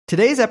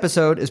Today's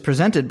episode is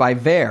presented by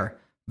Vaer.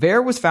 Vaer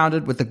was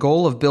founded with the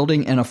goal of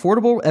building an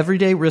affordable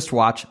everyday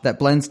wristwatch that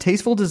blends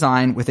tasteful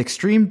design with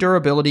extreme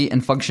durability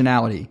and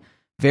functionality.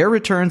 Vaer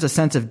returns a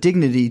sense of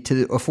dignity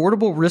to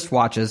affordable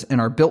wristwatches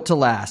and are built to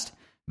last.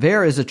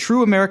 Vaer is a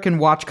true American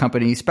watch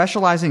company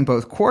specializing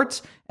both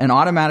quartz and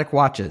automatic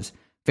watches.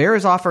 Vaer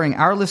is offering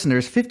our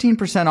listeners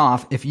 15%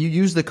 off if you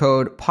use the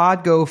code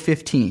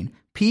PODGO15,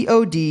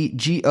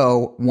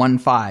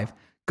 PODGO15.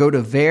 Go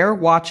to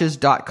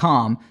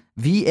vaerwatches.com,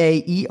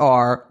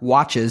 VAER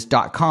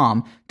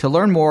watches.com to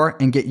learn more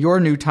and get your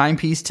new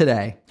timepiece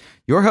today.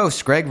 Your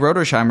host, Greg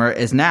Rodersheimer,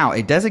 is now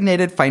a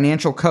designated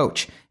financial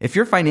coach. If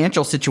your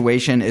financial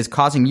situation is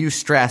causing you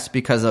stress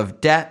because of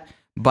debt,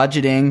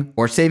 budgeting,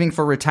 or saving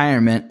for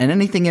retirement, and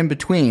anything in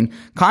between,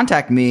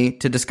 contact me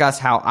to discuss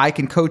how I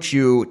can coach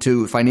you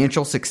to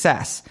financial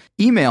success.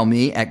 Email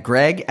me at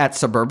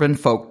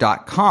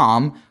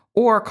greg@suburbanfolk.com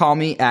or call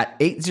me at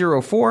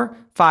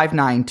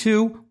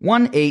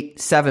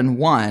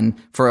 804-592-1871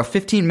 for a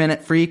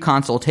 15-minute free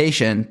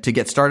consultation to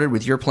get started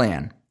with your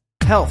plan.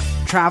 Health,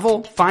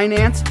 travel,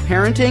 finance,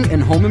 parenting,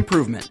 and home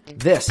improvement.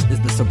 This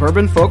is the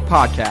Suburban Folk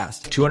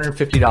Podcast.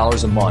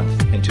 $250 a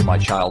month into my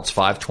child's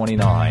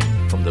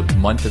 $529 from the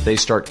month that they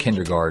start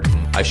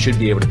kindergarten. I should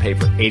be able to pay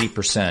for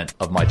 80%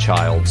 of my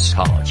child's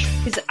college.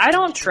 Because I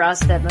don't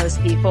trust that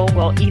most people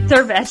will eat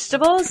their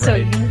vegetables. So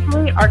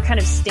usually our kind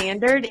of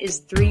standard is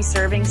 3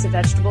 servings of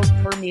vegetables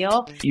per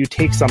meal. You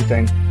take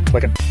something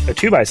like a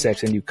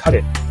 2x6 and you cut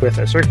it with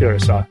a circular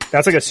saw.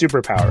 That's like a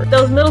superpower.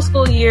 Those middle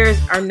school years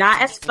are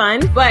not as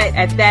fun, but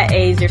at that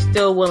age, they're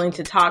still willing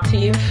to talk to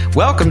you.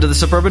 Welcome to the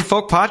Suburban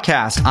Folk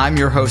Podcast. I'm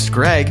your host,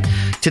 Greg.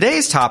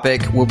 Today's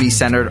topic will be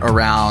centered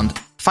around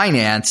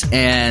finance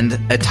and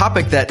a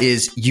topic that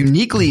is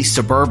uniquely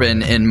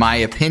suburban in my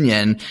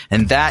opinion,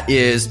 and that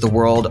is the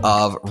world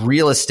of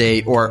real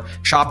estate or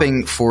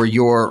shopping for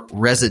your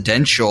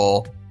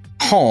residential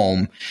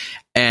home.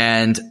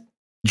 And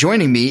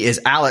joining me is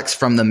Alex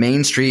from the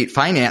Main Street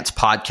Finance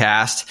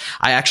Podcast.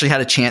 I actually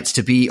had a chance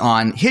to be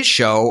on his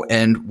show,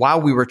 and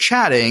while we were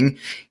chatting,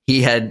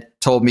 he had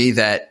told me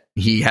that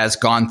he has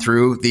gone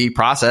through the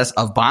process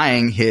of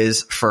buying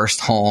his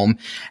first home.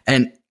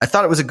 And I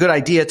thought it was a good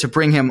idea to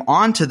bring him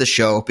onto the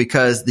show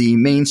because the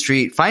Main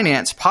Street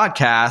Finance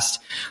Podcast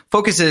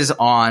focuses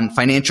on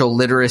financial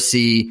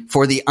literacy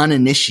for the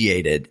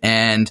uninitiated.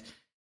 And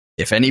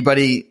if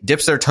anybody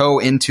dips their toe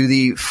into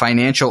the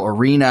financial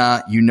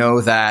arena, you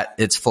know that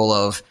it's full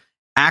of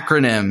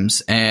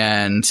acronyms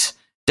and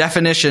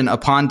definition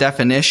upon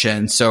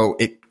definition. So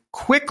it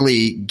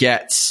quickly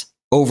gets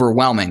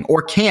overwhelming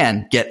or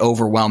can get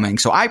overwhelming.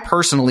 So I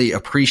personally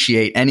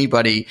appreciate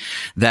anybody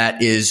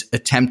that is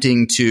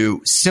attempting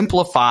to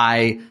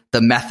simplify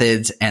the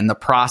methods and the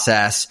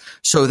process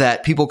so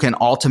that people can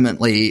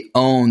ultimately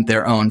own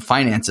their own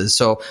finances.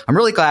 So I'm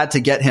really glad to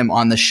get him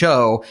on the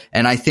show.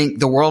 And I think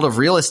the world of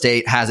real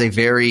estate has a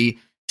very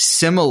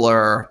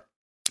similar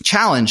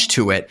challenge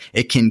to it.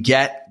 It can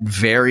get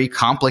very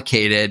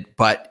complicated,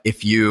 but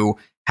if you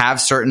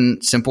have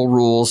certain simple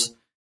rules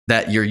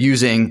that you're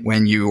using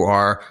when you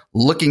are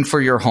looking for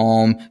your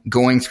home,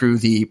 going through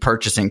the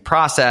purchasing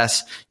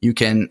process, you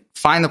can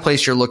find the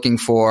place you're looking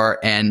for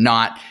and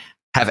not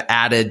have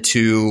added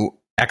to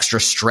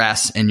extra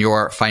stress in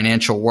your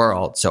financial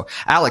world. So,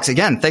 Alex,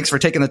 again, thanks for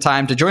taking the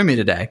time to join me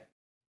today.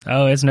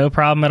 Oh, it's no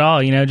problem at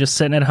all. You know, just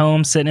sitting at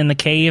home, sitting in the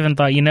cave and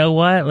thought, you know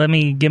what? Let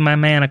me give my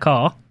man a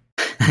call.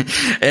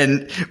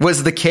 And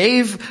was the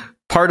cave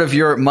part of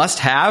your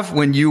must-have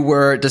when you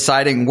were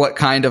deciding what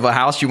kind of a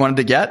house you wanted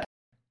to get?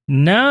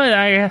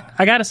 No,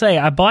 I got to say,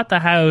 I bought the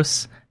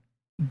house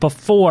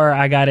before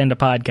I got into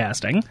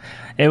podcasting.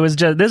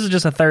 This is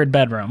just a third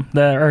bedroom,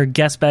 or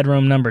guest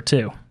bedroom number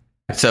 2.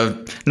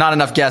 So not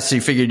enough guests, so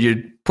you figured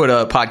you'd put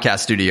a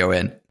podcast studio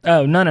in.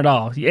 Oh, none at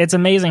all. It's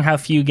amazing how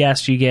few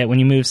guests you get when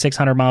you move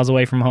 600 miles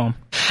away from home.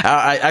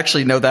 I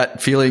actually know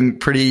that feeling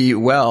pretty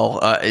well.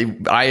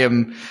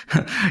 I'm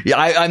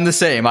the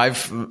same.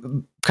 I've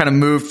kind of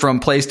moved from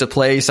place to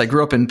place. I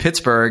grew up in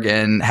Pittsburgh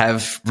and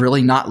have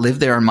really not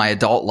lived there in my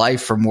adult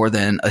life for more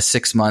than a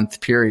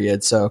 6-month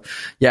period. So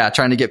yeah,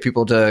 trying to get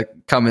people to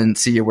come and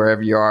see you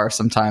wherever you are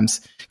sometimes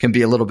can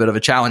be a little bit of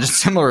a challenge. And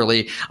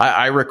similarly,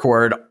 I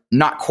record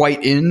not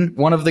quite in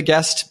one of the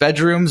guest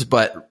bedrooms,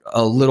 but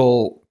a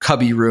little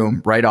cubby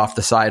room right off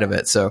the side of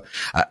it. So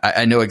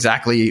I know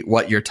exactly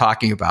what you're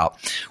talking about.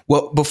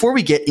 Well, before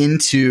we get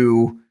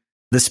into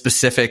the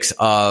specifics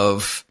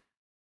of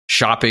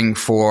shopping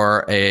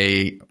for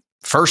a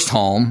first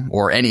home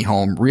or any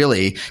home,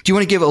 really, do you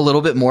want to give a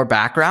little bit more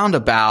background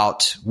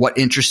about what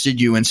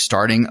interested you in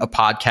starting a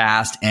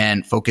podcast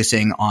and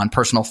focusing on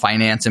personal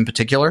finance in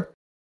particular?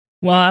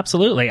 Well,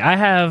 absolutely.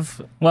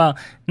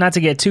 Not to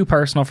get too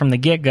personal from the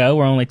get-go,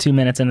 we're only 2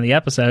 minutes into the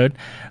episode,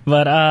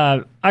 but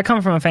I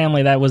come from a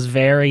family that was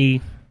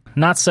very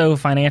not so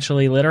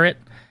financially literate,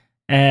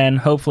 and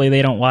hopefully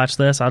they don't watch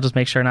this. I'll just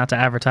make sure not to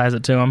advertise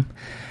it to them.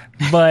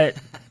 But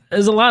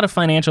there's a lot of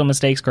financial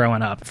mistakes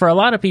growing up. For a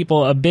lot of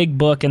people, a big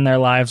book in their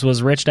lives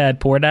was Rich Dad,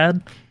 Poor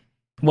Dad.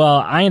 Well,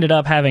 I ended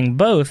up having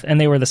both,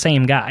 and they were the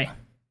same guy.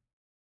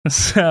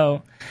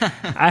 So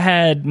I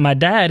had my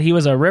dad, he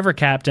was a river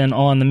captain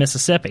on the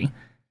Mississippi.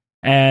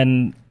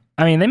 And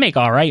I mean, they make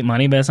all right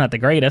money, but it's not the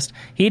greatest.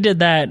 He did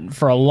that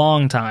for a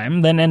long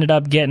time, then ended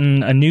up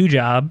getting a new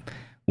job,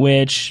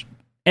 which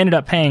ended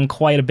up paying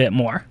quite a bit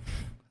more.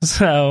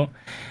 So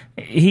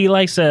he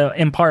likes to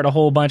impart a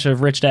whole bunch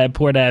of rich dad,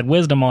 poor dad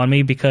wisdom on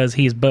me because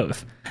he's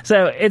both.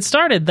 So it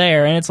started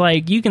there, and it's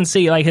like you can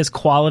see like his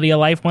quality of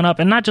life went up,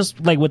 and not just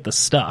like with the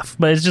stuff,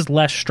 but it's just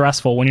less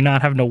stressful when you're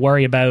not having to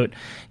worry about,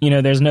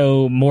 there's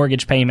no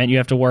mortgage payment you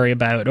have to worry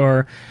about,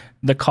 or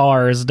the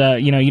cars,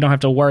 you don't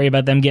have to worry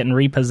about them getting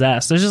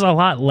repossessed. There's just a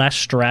lot less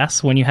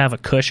stress when you have a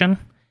cushion.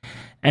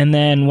 And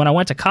then when I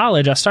went to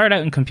college, I started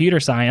out in computer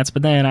science,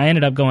 but then I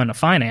ended up going to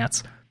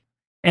finance.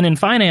 And in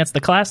finance,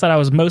 the class that I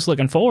was most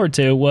looking forward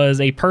to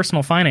was a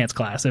personal finance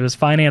class. It was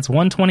Finance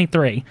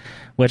 123,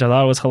 which I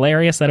thought was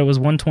hilarious that it was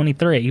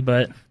 123,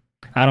 but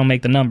I don't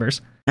make the numbers.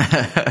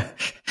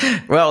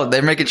 Well,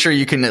 they're making sure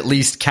you can at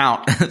least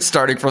count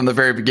starting from the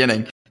very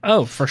beginning.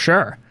 Oh, for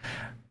sure.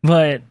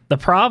 But the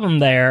problem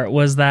there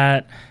was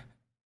that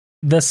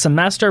the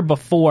semester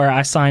before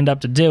I signed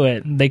up to do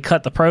it, they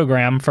cut the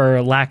program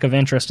for lack of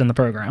interest in the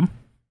program.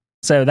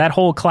 So that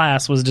whole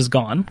class was just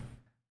gone.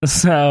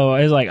 So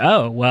I was like,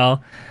 oh,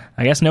 well,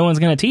 I guess no one's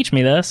going to teach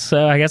me this,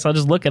 so I guess I'll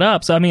just look it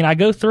up. So,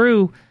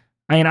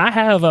 I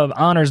have an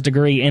honors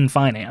degree in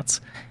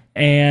finance,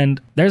 and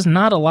there's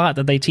not a lot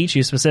that they teach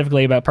you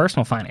specifically about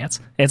personal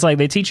finance. It's like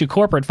they teach you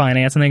corporate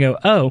finance, and they go,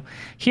 oh,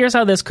 here's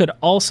how this could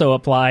also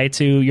apply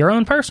to your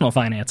own personal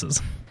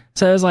finances.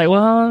 So I was like,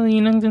 well,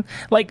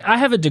 I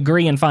have a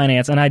degree in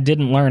finance, and I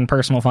didn't learn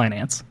personal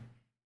finance.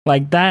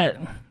 Like, that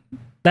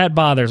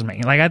bothers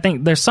me. Like, I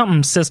think there's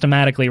something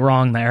systematically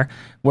wrong there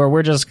where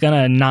we're just going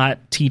to not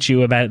teach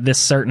you about this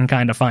certain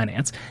kind of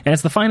finance. And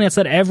it's the finance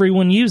that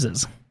everyone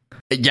uses.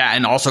 Yeah,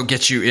 and also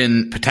gets you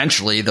in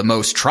potentially the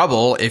most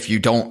trouble if you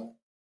don't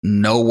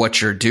know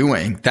what you're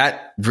doing.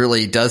 That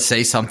really does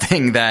say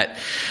something that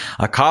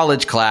a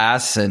college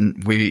class,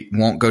 and we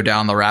won't go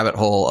down the rabbit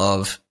hole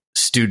of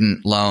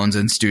student loans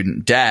and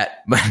student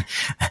debt, but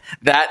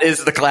that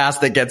is the class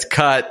that gets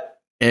cut,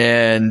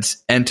 and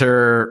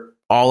enter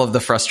all of the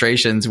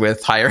frustrations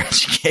with higher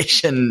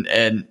education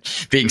and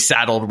being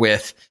saddled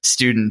with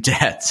student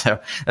debt.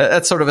 So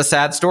that's sort of a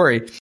sad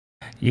story.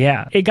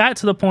 Yeah. It got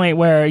to the point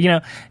where,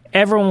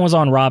 everyone was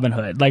on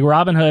Robinhood. Like,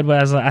 Robinhood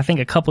was, I think,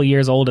 a couple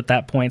years old at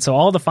that point. So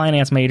all the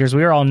finance majors,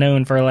 we were all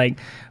known for, like,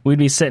 we'd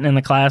be sitting in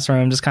the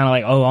classroom just kind of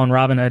like, oh, on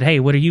Robinhood, hey,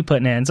 what are you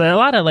putting in? So a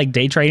lot of, like,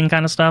 day trading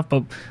kind of stuff,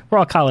 but we're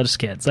all college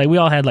kids. Like, we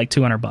all had, like,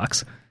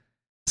 $200.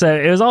 So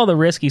it was all the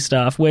risky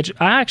stuff, which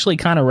I actually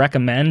kind of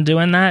recommend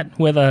doing that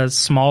with a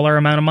smaller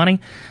amount of money,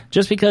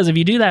 just because if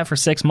you do that for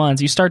 6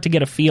 months, you start to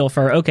get a feel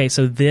for, okay,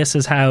 so this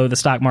is how the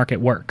stock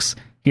market works.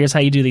 Here's how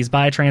you do these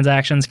buy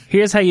transactions.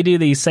 Here's how you do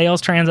these sales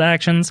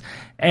transactions.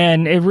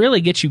 And it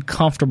really gets you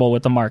comfortable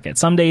with the market.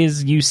 Some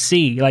days you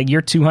see like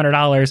your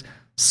 $200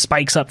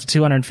 spikes up to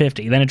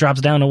 $250, then it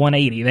drops down to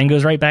 $180, then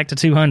goes right back to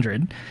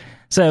 $200.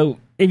 So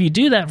if you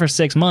do that for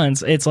 6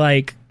 months, it's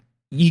like,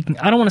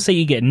 I don't want to say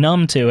you get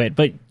numb to it,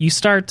 but you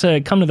start to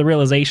come to the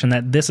realization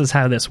that this is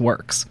how this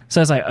works. So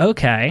it's like,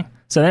 okay.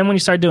 So then when you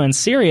start doing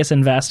serious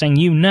investing,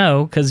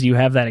 because you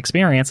have that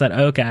experience that,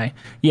 okay,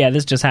 yeah,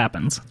 this just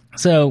happens.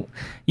 So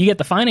you get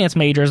the finance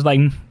majors, like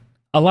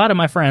a lot of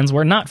my friends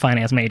were not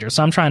finance majors.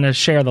 So I'm trying to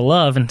share the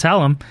love and tell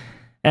them.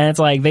 And it's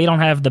like they don't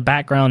have the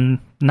background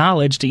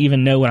knowledge to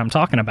even know what I'm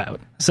talking about.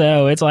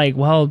 So it's like,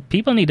 well,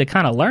 people need to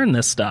kind of learn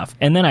this stuff.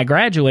 And then I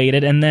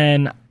graduated, and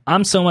then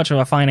I'm so much of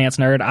a finance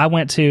nerd. I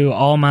went to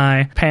all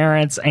my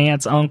parents,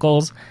 aunts,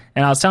 uncles,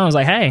 and I was telling them, I was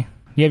like, hey,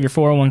 you have your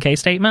 401k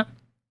statement?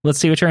 Let's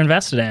see what you're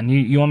invested in.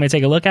 You want me to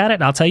take a look at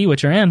it? I'll tell you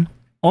what you're in.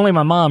 Only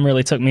my mom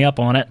really took me up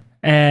on it.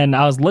 And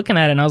I was looking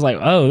at it, and I was like,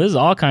 oh, this is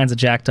all kinds of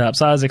jacked up.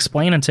 So I was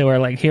explaining to her,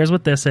 like, here's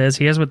what this is,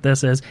 here's what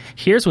this is,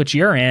 here's what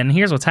you're in,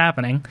 here's what's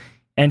happening.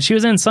 And she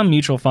was in some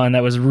mutual fund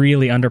that was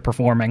really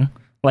underperforming,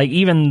 like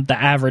even the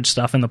average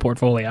stuff in the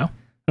portfolio.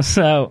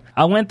 So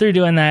I went through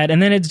doing that,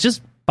 and then it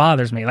just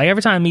bothers me. Like,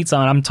 every time I meet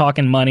someone, I'm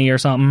talking money or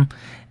something,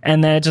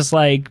 and then it's just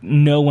like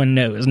no one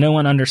knows, no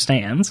one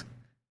understands.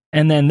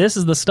 And then this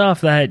is the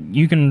stuff that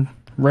you can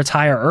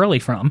retire early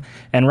from.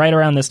 And right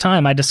around this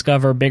time, I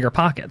discover Bigger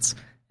Pockets,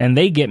 and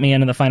they get me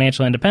into the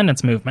financial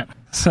independence movement.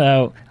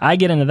 So I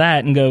get into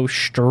that and go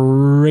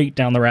straight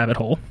down the rabbit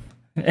hole.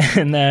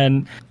 And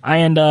then I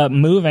end up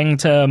moving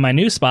to my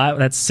new spot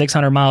that's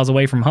 600 miles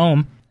away from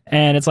home.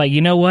 And it's like,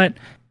 you know what?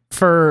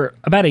 For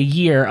about a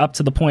year, up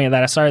to the point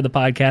that I started the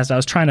podcast, I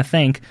was trying to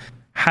think,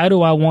 how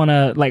do I want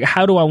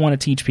to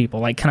teach people?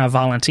 Like, can I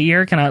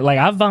volunteer?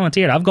 I've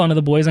volunteered. I've gone to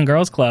the Boys and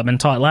Girls Club and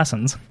taught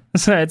lessons.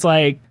 So it's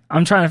like,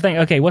 I'm trying to think,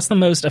 okay, what's the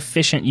most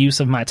efficient use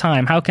of my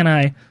time? How can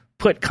I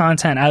put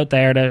content out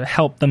there to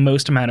help the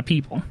most amount of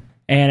people?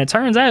 And it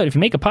turns out if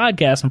you make a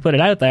podcast and put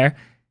it out there,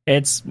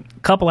 it's a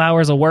couple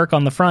hours of work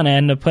on the front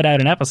end to put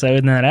out an episode,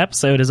 and that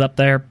episode is up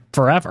there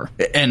forever.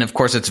 And of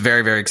course, it's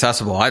very, very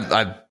accessible.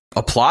 I've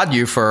applaud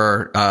you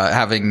for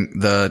having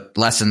the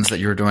lessons that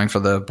you were doing for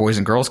the Boys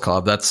and Girls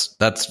Club.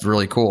 That's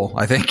really cool.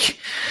 I think,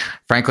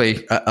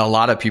 frankly, a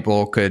lot of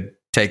people could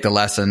take the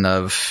lesson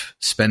of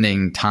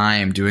spending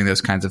time doing those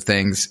kinds of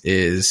things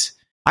is,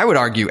 I would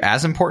argue,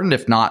 as important,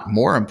 if not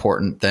more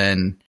important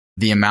than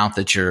the amount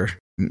that you're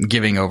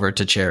giving over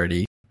to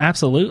charity.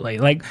 Absolutely.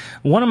 Like,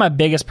 one of my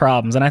biggest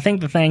problems, and I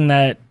think something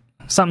that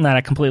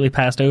I completely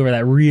passed over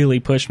that really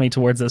pushed me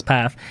towards this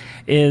path,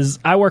 is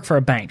I work for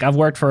a bank. I've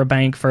worked for a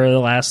bank for the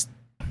last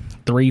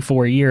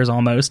 3-4 years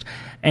almost,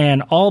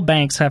 and all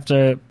banks have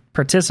to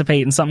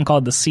participate in something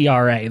called the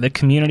CRA, the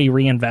Community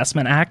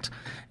Reinvestment Act.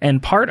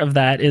 And part of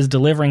that is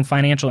delivering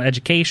financial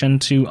education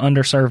to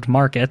underserved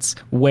markets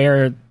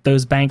where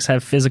those banks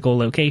have physical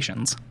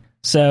locations.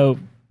 So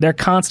they're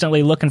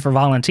constantly looking for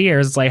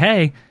volunteers. It's like,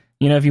 hey,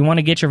 if you want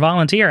to get your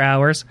volunteer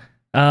hours,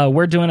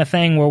 we're doing a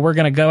thing where we're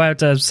going to go out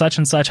to such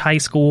and such high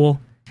school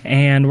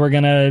and we're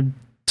going to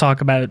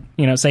talk about,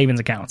 savings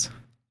accounts.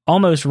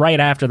 Almost right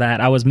after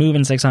that, I was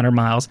moving 600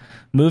 miles,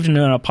 moved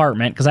into an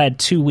apartment because I had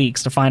 2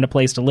 weeks to find a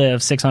place to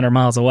live 600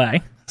 miles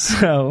away.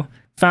 So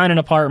found an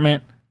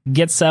apartment,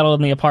 get settled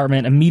in the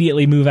apartment,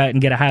 immediately move out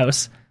and get a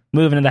house,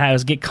 move into the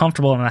house, get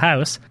comfortable in the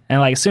house.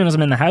 And as soon as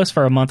I'm in the house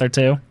for a month or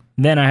two,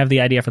 then I have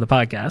the idea for the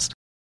podcast.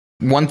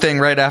 One thing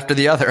right after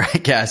the other, I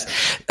guess.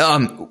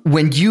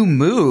 When you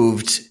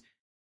moved,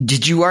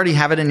 did you already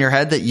have it in your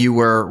head that you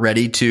were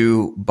ready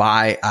to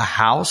buy a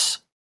house?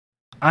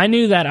 I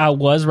knew that I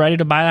was ready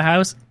to buy a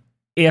house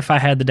if I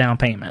had the down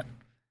payment.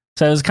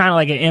 So it was kind of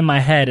like in my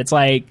head. It's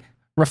like,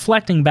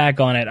 reflecting back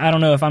on it, I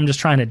don't know if I'm just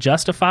trying to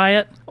justify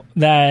it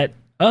that,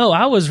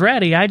 I was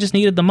ready. I just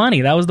needed the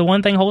money. That was the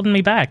one thing holding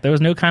me back. There was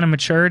no kind of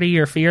maturity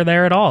or fear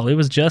there at all. It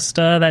was just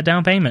that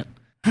down payment.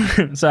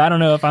 So I don't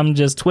know if I'm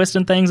just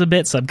twisting things a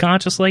bit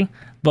subconsciously,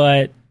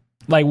 but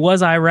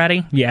was I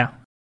ready? Yeah.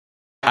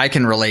 I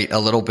can relate a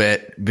little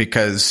bit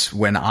because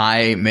when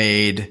I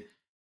made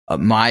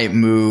my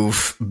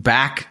move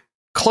back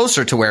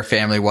closer to where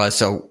family was.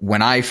 So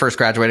when I first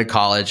graduated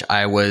college,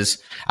 I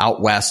was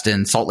out west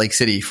in Salt Lake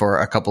City for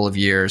a couple of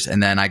years.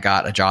 And then I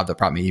got a job that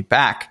brought me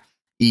back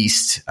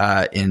east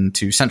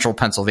into central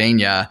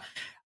Pennsylvania.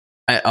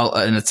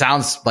 And it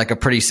sounds like a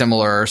pretty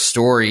similar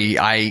story.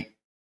 I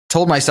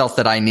told myself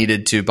that I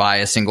needed to buy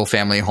a single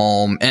family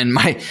home. And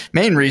my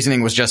main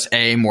reasoning was just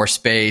A, more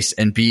space,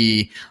 and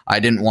B, I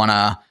didn't want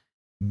to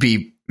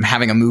be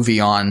having a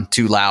movie on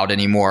too loud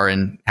anymore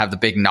and have the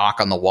big knock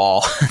on the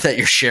wall that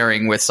you're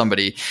sharing with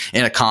somebody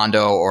in a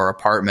condo or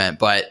apartment.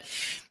 But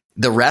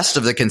the rest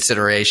of the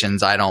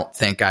considerations, I don't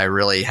think I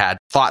really had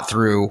thought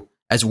through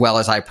as well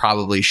as I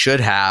probably should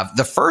have.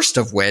 The first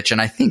of which,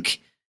 and I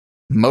think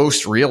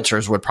most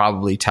realtors would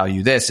probably tell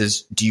you this,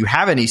 is do you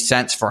have any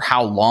sense for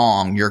how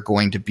long you're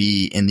going to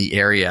be in the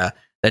area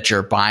that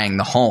you're buying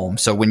the home?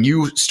 So when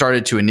you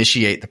started to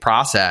initiate the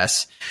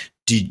process,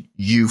 did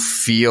you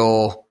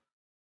feel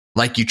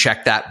like you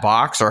checked that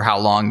box, or how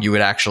long you would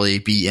actually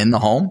be in the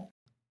home?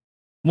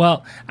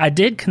 Well, I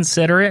did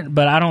consider it,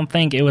 but I don't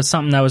think it was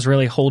something that was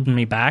really holding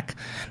me back.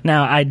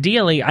 Now,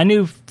 ideally, I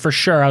knew for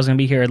sure I was going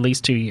to be here at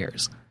least 2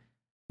 years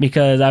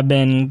because I've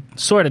been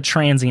sort of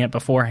transient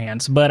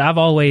beforehand, but I've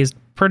always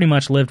pretty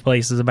much lived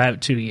places about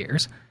 2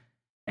 years.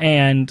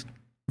 And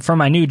for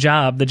my new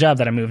job, the job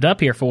that I moved up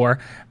here for,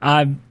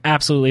 I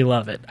absolutely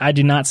love it. I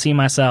do not see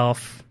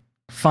myself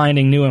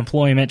finding new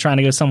employment, trying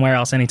to go somewhere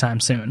else anytime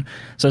soon.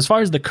 So as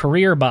far as the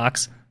career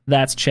box,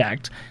 that's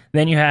checked.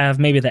 Then you have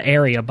maybe the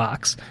area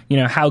box.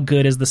 How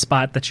good is the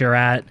spot that you're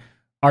at?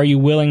 Are you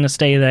willing to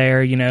stay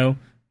there?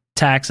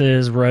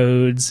 Taxes,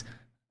 roads,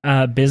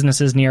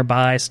 businesses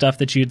nearby, stuff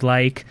that you'd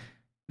like.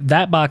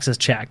 That box is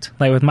checked.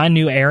 Like with my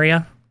new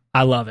area,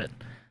 I love it.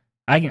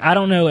 I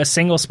don't know a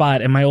single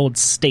spot in my old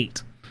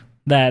state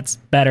that's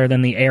better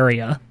than the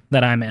area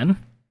that I'm in.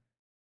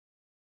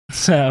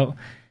 So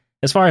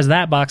as far as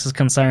that box is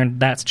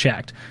concerned, that's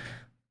checked.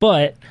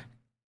 But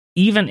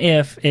even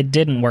if it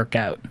didn't work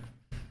out,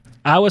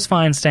 I was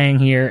fine staying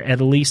here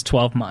at least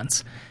 12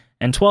 months.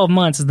 And 12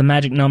 months is the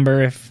magic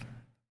number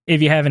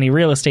if you have any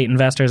real estate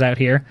investors out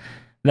here,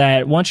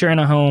 that once you're in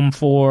a home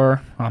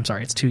for,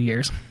 it's 2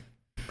 years.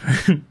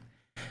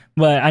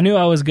 But I knew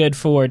I was good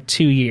for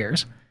 2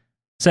 years.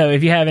 So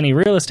if you have any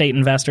real estate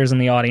investors in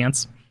the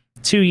audience,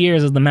 2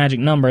 years is the magic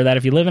number that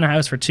if you live in a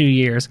house for 2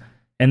 years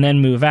and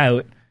then move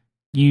out,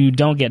 you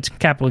don't get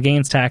capital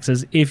gains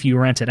taxes if you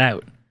rent it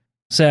out.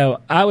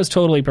 So I was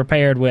totally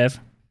prepared with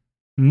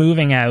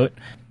moving out,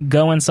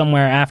 going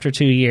somewhere after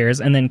 2 years,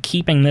 and then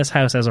keeping this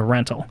house as a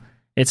rental.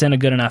 It's in a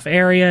good enough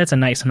area. It's a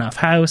nice enough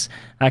house.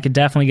 I could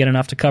definitely get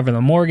enough to cover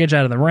the mortgage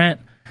out of the rent.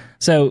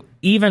 So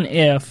even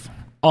if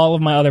all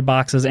of my other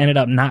boxes ended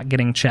up not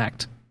getting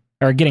checked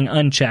or getting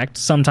unchecked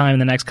sometime in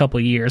the next couple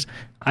of years,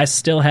 I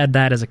still had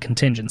that as a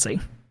contingency.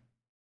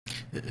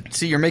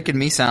 See, you're making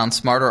me sound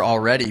smarter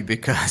already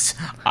because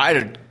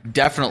I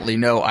definitely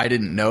know I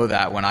didn't know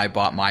that when I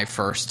bought my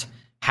first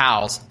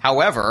house.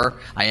 However,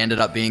 I ended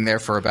up being there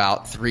for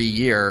about 3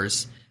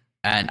 years.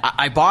 And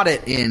I bought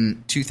it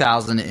in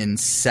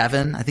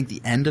 2007, I think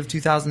the end of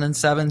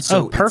 2007.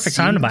 So perfect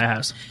time to buy a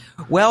house.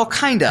 Well,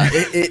 kind of.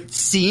 It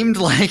seemed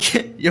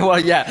like, well,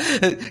 yeah,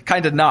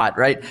 kind of not,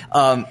 right?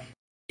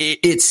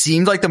 It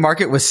seemed like the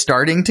market was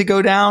starting to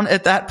go down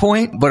at that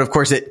point, but of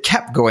course it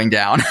kept going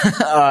down.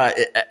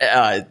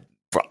 I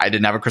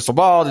didn't have a crystal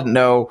ball, didn't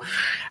know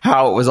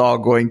how it was all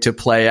going to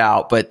play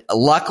out, but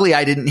luckily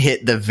I didn't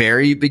hit the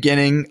very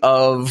beginning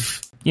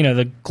of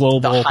the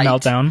global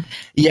meltdown.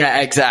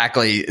 Yeah,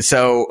 exactly.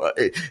 So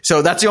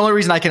that's the only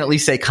reason I can at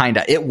least say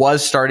kinda. It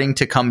was starting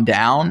to come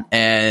down,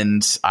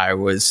 and I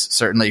was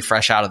certainly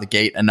fresh out of the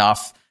gate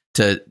enough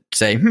to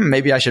say,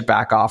 maybe I should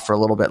back off for a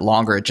little bit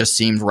longer. It just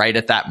seemed right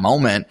at that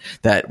moment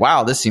that,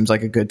 wow, this seems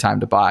like a good time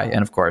to buy.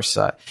 And of course,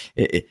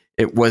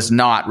 it was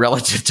not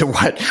relative to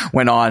what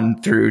went on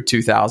through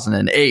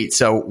 2008.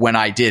 So when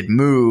I did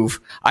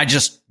move, I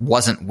just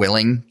wasn't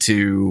willing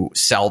to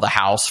sell the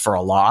house for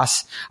a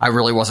loss. I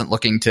really wasn't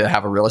looking to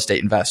have a real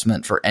estate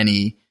investment for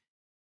any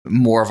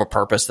more of a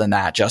purpose than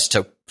that, just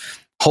to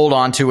hold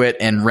on to it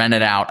and rent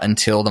it out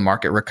until the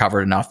market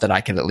recovered enough that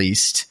I could at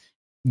least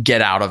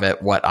get out of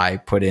it what I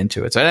put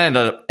into it. So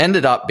it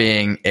ended up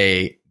being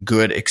a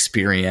good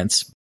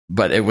experience,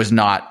 but it was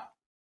not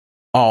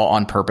all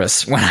on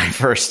purpose when I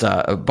first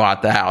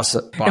bought the house.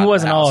 It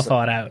wasn't all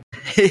thought out.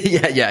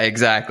 yeah,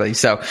 exactly.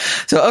 So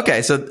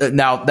okay. So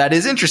now that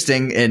is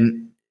interesting.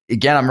 And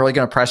again, I'm really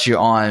going to press you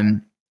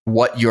on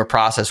what your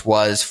process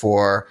was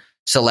for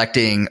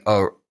selecting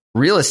a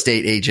real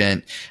estate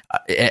agent.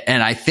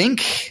 And I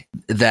think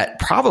that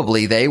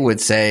probably they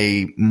would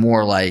say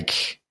more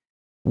like,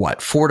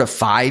 4 to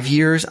 5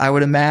 years, I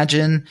would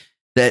imagine,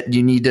 that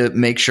you need to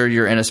make sure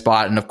you're in a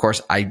spot. And of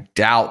course, I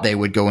doubt they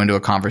would go into a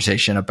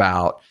conversation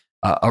about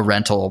a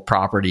rental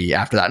property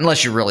after that,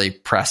 unless you really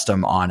pressed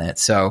them on it.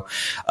 So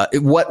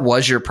what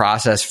was your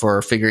process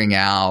for figuring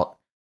out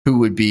who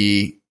would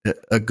be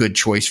a good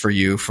choice for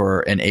you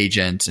for an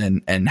agent,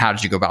 and how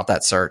did you go about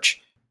that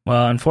search?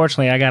 Well,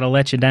 unfortunately, I got to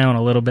let you down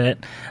a little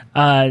bit.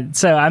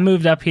 So I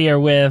moved up here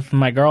with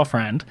my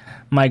girlfriend.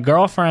 My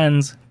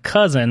girlfriend's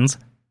cousin's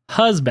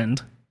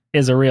husband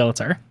is a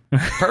realtor.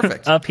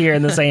 Perfect. Up here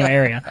in the same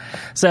area.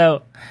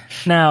 So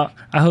now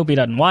I hope he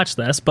doesn't watch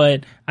this,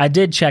 but I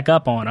did check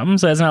up on him.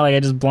 So it's not like I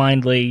just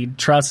blindly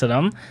trusted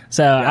him.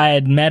 So I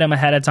had met him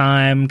ahead of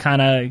time,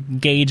 kind of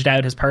gauged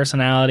out his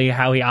personality,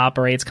 how he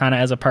operates kind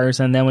of as a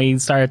person. Then we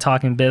started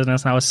talking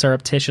business, and I was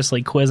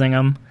surreptitiously quizzing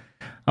him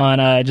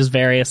on just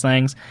various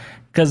things.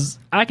 Because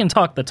I can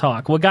talk the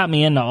talk. What got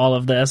me into all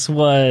of this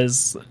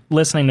was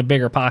listening to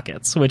Bigger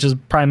Pockets, which is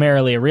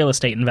primarily a real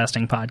estate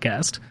investing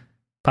podcast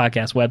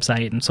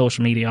website and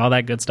social media, all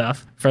that good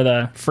stuff. For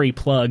the free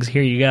plugs,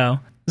 here you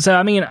go. So,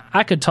 I mean,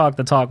 I could talk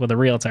the talk with a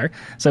realtor.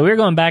 So we were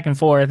going back and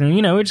forth, and,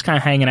 we were just kind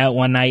of hanging out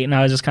one night, and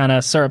I was just kind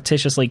of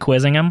surreptitiously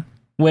quizzing him,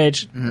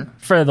 which,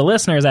 for the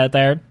listeners out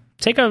there,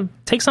 take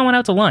someone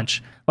out to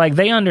lunch. Like,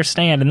 they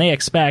understand and they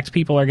expect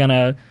people are going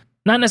to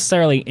not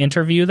necessarily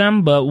interview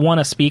them, but want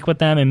to speak with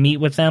them and meet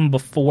with them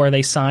before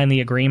they sign the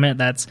agreement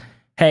that's,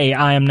 hey,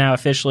 I am now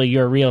officially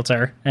your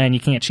realtor, and you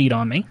can't cheat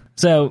on me.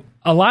 So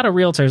a lot of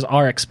realtors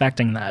are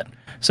expecting that.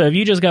 So if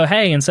you just go,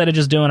 hey, instead of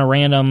just doing a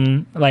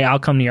random, like, I'll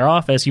come to your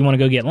office, you want to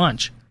go get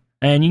lunch.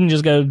 And you can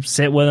just go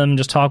sit with them,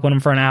 just talk with them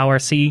for an hour,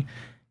 see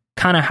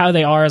kind of how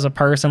they are as a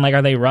person. Like,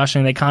 are they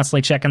rushing? Are they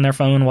constantly checking their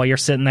phone while you're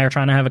sitting there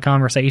trying to have a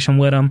conversation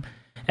with them?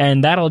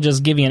 And that'll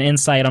just give you an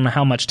insight on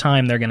how much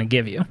time they're going to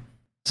give you.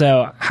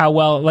 So how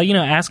well, like,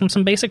 ask them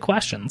some basic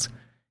questions.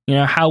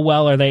 How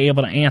well are they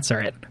able to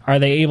answer it? Are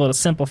they able to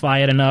simplify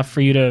it enough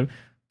for you to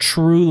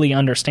truly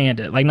understand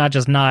it? Like, not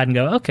just nod and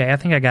go, okay, I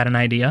think I got an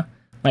idea.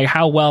 Like,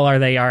 how well are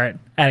they at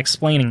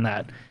explaining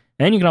that? And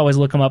then you can always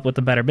look them up with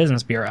the Better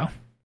Business Bureau.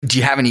 Do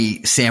you have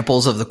any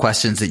samples of the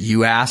questions that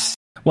you asked?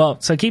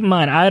 Well, so keep in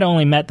mind, I had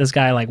only met this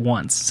guy like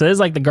once. So this is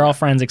like the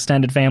girlfriend's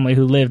extended family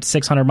who lived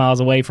 600 miles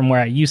away from where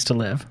I used to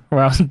live,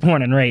 where I was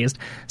born and raised.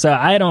 So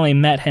I had only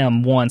met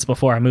him once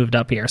before I moved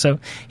up here. So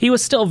he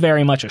was still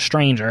very much a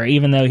stranger,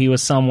 even though he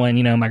was someone,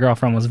 my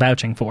girlfriend was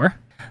vouching for.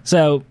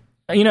 So,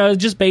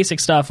 just basic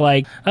stuff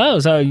like, oh,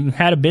 so you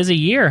had a busy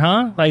year,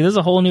 huh? Like, this is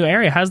a whole new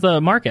area. How's the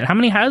market? How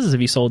many houses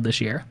have you sold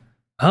this year?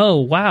 Oh,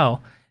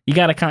 wow. You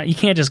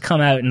can't just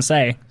come out and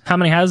say, how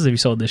many houses have you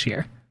sold this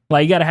year?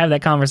 Like, you got to have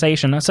that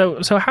conversation.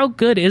 So how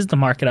good is the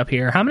market up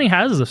here? How many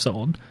houses have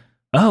sold?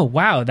 Oh,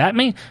 wow. How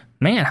many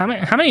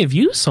have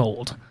you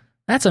sold?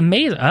 That's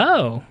amazing.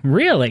 Oh,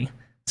 really?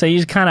 So you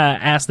just kind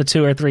of ask the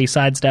 2 or 3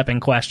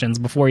 sidestepping questions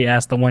before you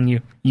ask the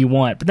one you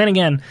want. But then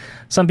again,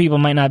 some people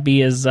might not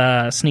be as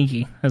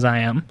sneaky as I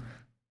am.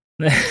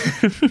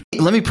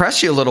 Let me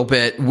press you a little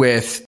bit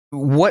with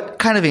what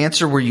kind of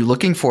answer were you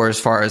looking for as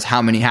far as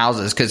how many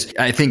houses? Because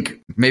I think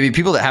maybe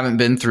people that haven't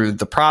been through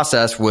the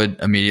process would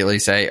immediately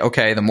say,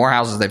 okay, the more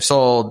houses they've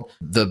sold,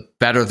 the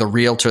better the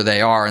realtor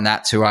they are, and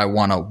that's who I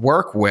want to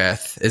work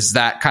with. Is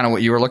that kind of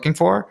what you were looking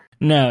for?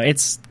 No,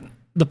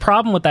 the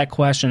problem with that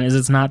question is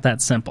it's not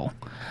that simple.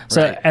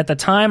 So right. At the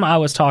time I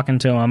was talking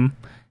to him,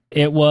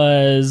 it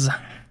was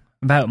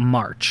about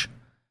March.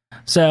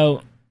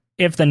 So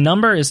if the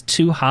number is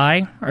too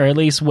high, or at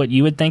least what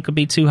you would think would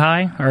be too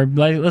high, or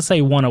like, let's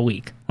say one a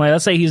week. Like,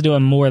 let's say he's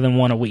doing more than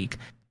one a week.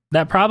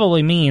 That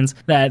probably means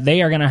that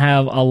they are going to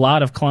have a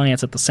lot of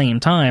clients at the same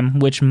time,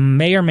 which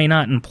may or may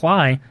not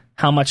imply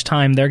how much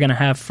time they're going to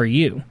have for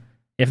you.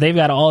 If they've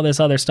got all this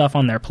other stuff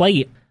on their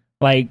plate,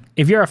 like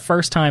if you're a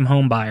first-time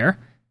home buyer,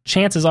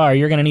 chances are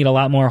you're going to need a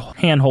lot more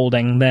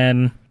hand-holding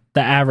than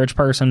the average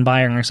person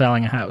buying or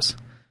selling a house.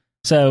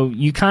 So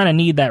you kind of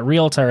need that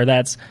realtor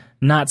that's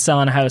not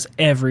selling a house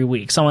every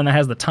week, someone that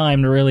has the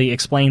time to really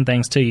explain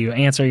things to you,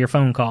 answer your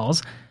phone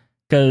calls,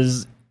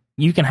 because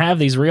you can have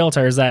these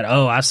realtors that,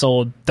 oh, I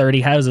sold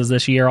 30 houses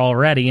this year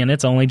already and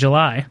it's only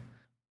July.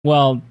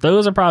 Well,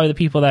 those are probably the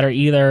people that are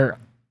either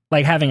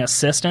like having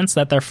assistants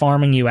that they're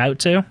farming you out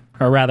to,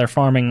 or rather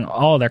farming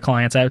all their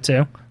clients out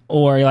to,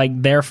 or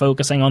like they're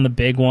focusing on the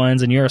big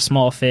ones and you're a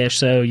small fish,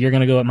 so you're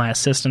going to go with my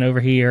assistant over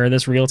here,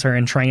 this realtor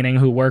in training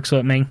who works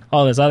with me,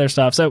 all this other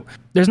stuff. So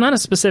there's not a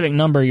specific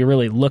number you're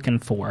really looking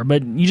for,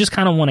 but you just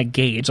kind of want to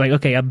gauge, like,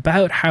 okay,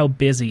 about how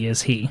busy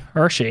is he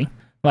or she?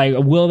 Like,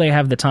 will they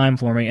have the time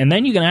for me? And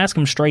then you can ask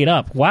them straight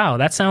up, wow,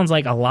 that sounds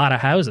like a lot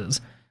of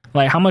houses.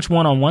 Like, how much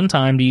one-on-one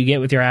time do you get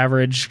with your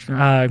average,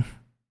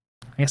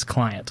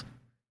 client?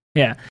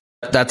 Yeah.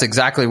 That's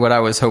exactly what I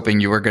was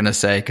hoping you were going to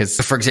say. Because,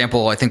 for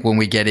example, I think when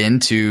we get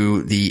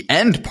into the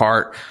end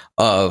part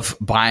of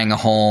buying a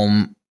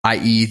home,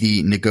 i.e.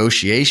 the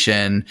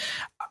negotiation,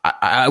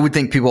 I would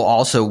think people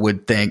also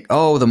would think,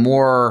 oh, the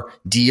more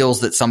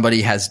deals that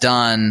somebody has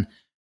done,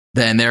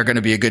 then they're going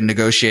to be a good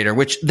negotiator,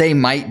 which they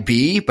might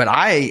be. But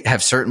I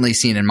have certainly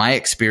seen in my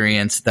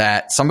experience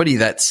that somebody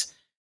that's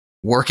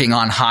working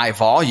on high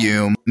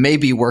volume may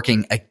be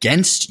working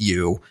against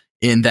you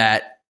in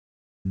that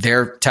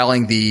they're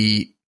telling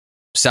the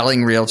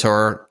selling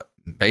realtor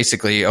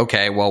basically,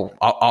 okay, well,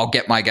 I'll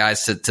get my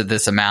guys to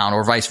this amount,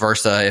 or vice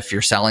versa if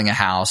you're selling a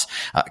house,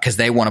 because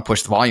they want to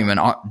push the volume and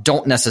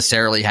don't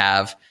necessarily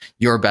have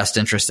your best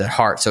interest at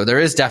heart. So there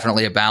is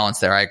definitely a balance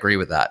there. I agree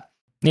with that.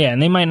 Yeah,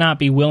 and they might not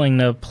be willing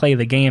to play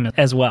the game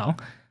as well.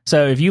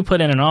 So if you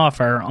put in an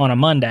offer on a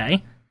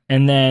Monday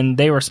and then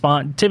they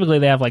respond, typically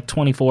they have like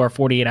 24 or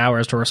 48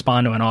 hours to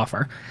respond to an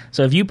offer.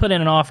 So if you put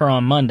in an offer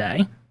on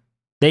Monday,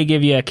 they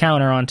give you a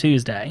counter on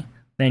Tuesday,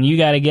 then you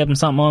got to give them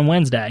something on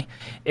Wednesday.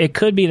 It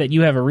could be that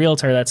you have a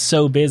realtor that's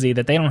so busy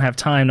that they don't have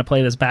time to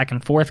play this back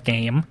and forth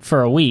game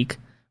for a week,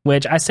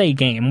 which I say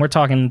game, we're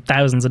talking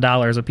thousands of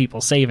dollars of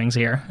people's savings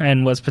here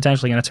and what's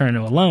potentially going to turn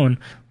into a loan.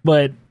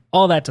 But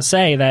all that to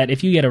say that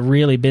if you get a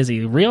really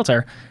busy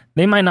realtor,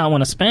 they might not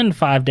want to spend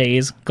 5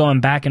 days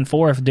going back and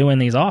forth doing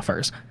these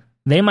offers.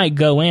 They might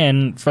go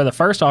in for the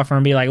first offer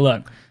and be like,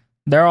 look,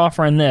 they're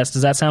offering this.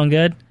 Does that sound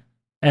good?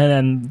 And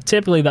then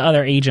typically the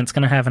other agent's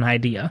going to have an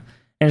idea.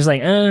 And it's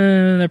like,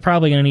 they're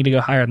probably going to need to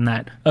go higher than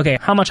that. Okay,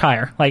 how much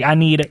higher? Like, I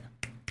need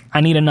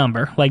a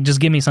number. Like, just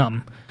give me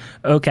something.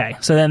 Okay,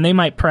 so then they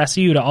might press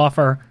you to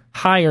offer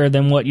higher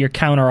than what your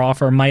counter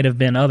offer might have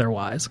been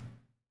otherwise.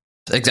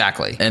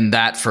 Exactly. And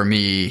that, for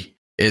me,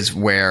 is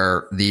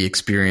where the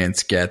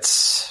experience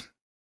gets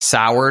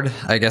soured,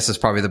 I guess is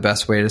probably the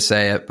best way to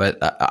say it. But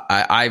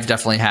I've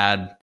definitely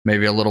had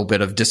maybe a little bit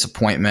of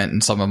disappointment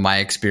in some of my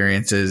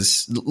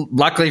experiences.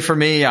 Luckily for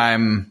me,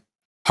 I'm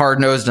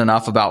hard-nosed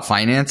enough about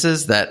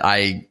finances that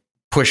I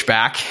push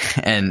back.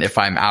 And if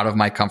I'm out of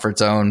my comfort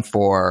zone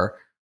for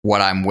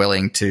what I'm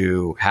willing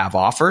to have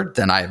offered,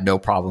 then I have no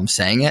problem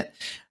saying it.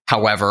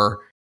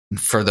 However,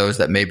 for those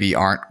that maybe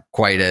aren't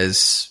quite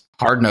as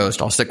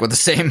hard-nosed, I'll stick with the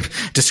same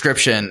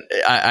description.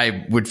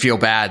 I would feel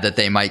bad that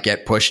they might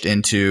get pushed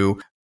into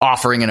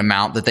offering an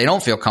amount that they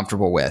don't feel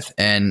comfortable with.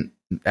 And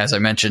as I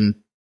mentioned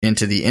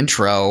into the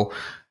intro,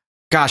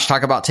 gosh,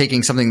 talk about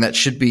taking something that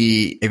should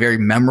be a very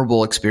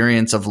memorable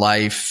experience of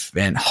life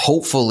and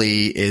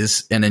hopefully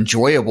is an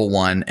enjoyable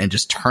one and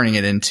just turning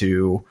it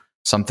into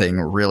something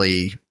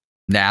really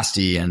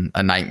nasty and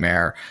a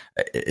nightmare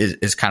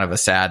is kind of a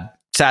sad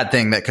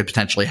thing that could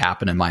potentially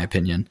happen, in my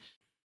opinion.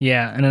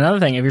 Yeah. And another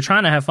thing, if you're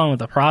trying to have fun with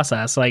the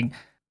process, like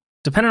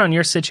depending on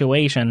your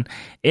situation,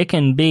 it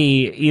can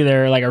be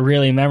either like a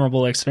really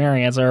memorable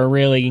experience or a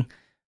really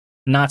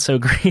not so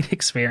great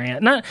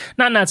experience.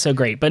 Not so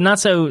great, but not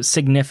so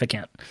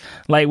significant.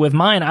 Like with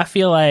mine, I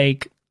feel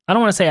like, I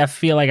don't want to say I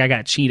feel like I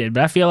got cheated,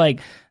 but I feel like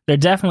there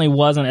definitely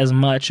wasn't as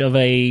much of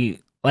a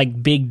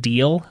like big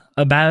deal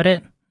about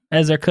it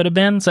as there could have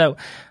been. So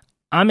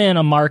I'm in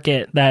a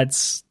market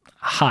that's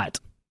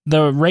hot.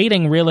 The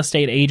rating real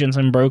estate agents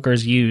and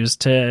brokers use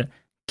to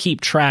keep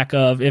track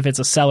of if it's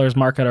a seller's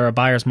market or a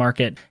buyer's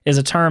market is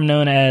a term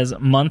known as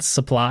months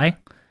supply.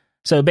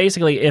 So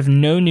basically, if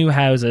no new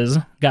houses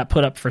got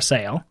put up for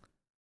sale,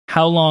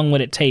 how long would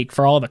it take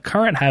for all the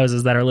current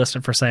houses that are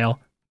listed for sale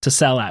to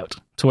sell out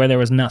to where there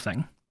was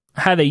nothing?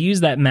 How they use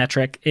that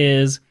metric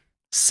is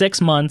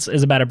 6 months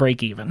is about a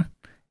break even.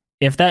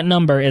 If that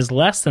number is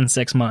less than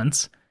 6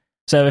 months,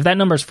 so if that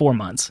number is 4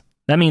 months,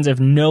 that means if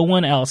no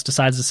one else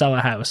decides to sell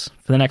a house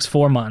for the next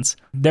 4 months,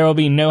 there will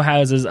be no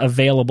houses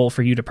available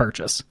for you to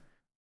purchase.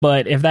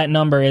 But if that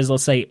number is,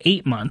 let's say,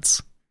 8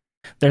 months,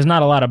 there's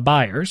not a lot of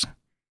buyers.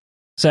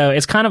 So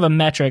it's kind of a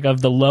metric of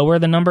the lower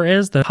the number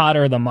is, the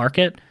hotter the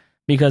market,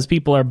 because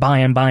people are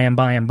buying.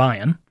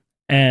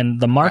 And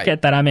the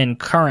market that I'm in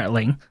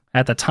currently,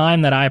 at the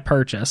time that I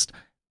purchased,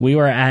 we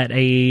were at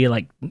a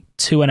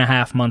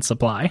 2.5 month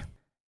supply.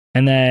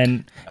 And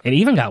then it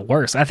even got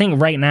worse. I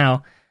think right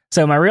now,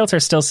 so my realtor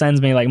still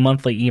sends me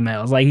monthly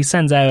emails. He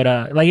sends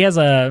out he has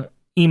a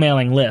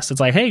emailing list.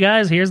 It's like, hey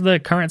guys, here's the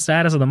current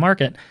status of the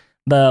market.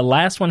 The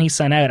last one he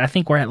sent out, I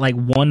think we're at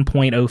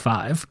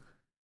 1.05.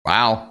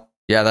 Wow.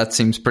 Yeah, that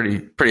seems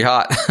pretty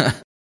hot.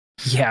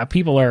 Yeah,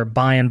 people are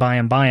buying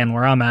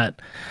where I'm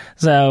at.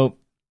 So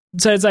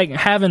it's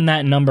having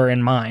that number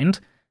in mind.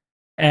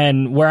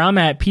 And where I'm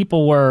at,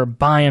 people were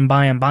buying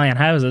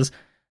houses.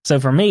 So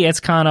for me,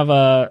 it's kind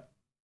of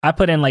I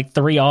put in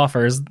 3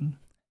 offers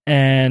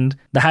and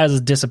the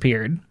houses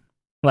disappeared.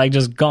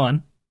 Just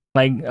gone.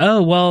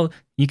 Oh, well,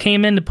 you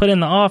came in to put in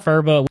the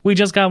offer, but we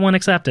just got one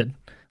accepted.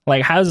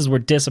 Houses were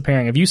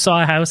disappearing. If you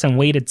saw a house and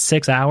waited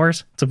 6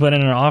 hours to put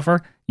in an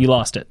offer, you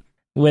lost it.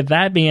 With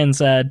that being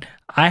said,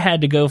 I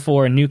had to go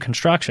for a new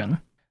construction.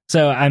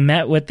 So I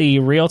met with the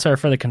realtor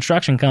for the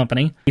construction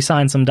company. We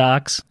signed some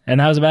docs,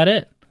 and that was about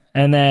it.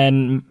 And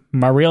then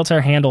my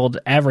realtor handled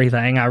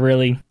everything. I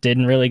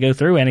didn't really go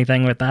through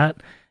anything with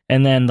that.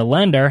 And then the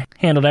lender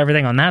handled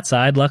everything on that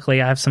side.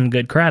 Luckily, I have some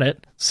good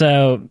credit.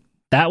 So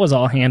that was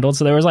all handled.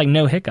 So there was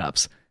no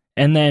hiccups.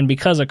 And then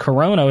because of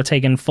Corona had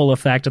taken full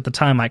effect at the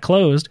time I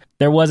closed,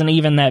 there wasn't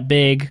even that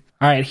big,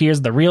 all right, here's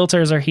the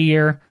realtors are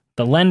here,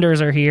 the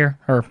lenders are here,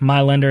 or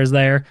my lender is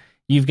there.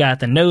 You've got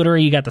the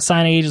notary, you got the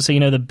signing agent, so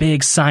the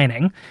big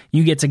signing.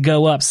 You get to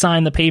go up,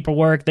 sign the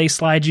paperwork, they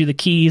slide you the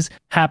keys,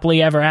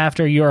 happily ever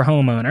after, you're a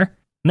homeowner.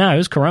 No, it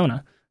was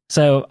Corona.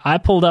 So I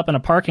pulled up in a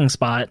parking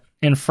spot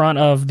in front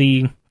of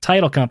the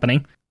title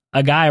company.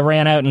 A guy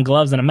ran out in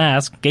gloves and a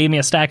mask, gave me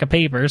a stack of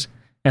papers,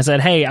 and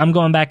said, hey, I'm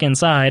going back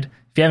inside.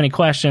 If you have any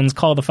questions,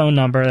 call the phone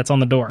number that's on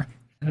the door.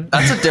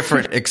 That's a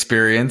different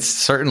experience,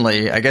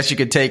 certainly. I guess you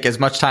could take as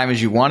much time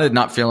as you wanted,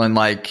 not feeling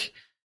like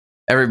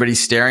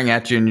everybody's staring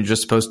at you and you're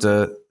just supposed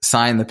to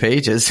sign the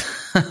pages.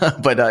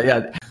 But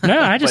yeah. No,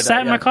 I just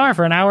sat in my car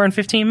for an hour and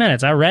 15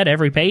 minutes. I read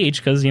every page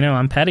because,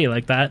 I'm petty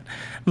like that.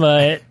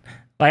 But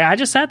I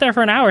just sat there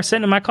for an hour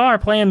sitting in my car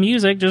playing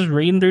music, just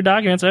reading through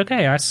documents.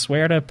 Okay,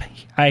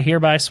 I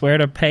hereby swear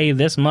to pay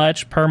this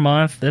much per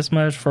month, this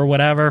much for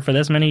whatever, for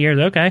this many years.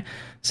 Okay,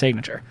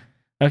 signature.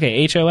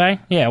 Okay, HOA?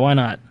 Yeah, why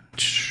not?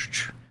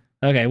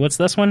 Okay, what's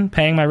this one?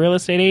 Paying my real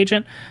estate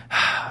agent?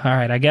 All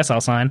right, I guess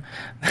I'll sign.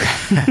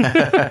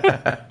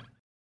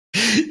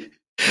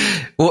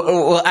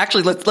 Well,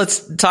 actually,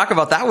 let's talk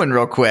about that one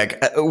real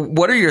quick.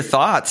 What are your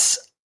thoughts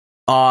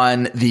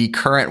on the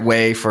current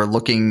way for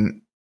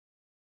looking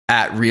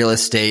at real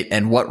estate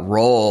and what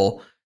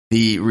role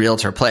the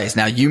realtor plays?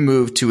 Now, you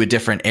moved to a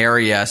different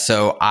area,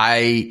 so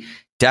I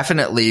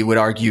definitely would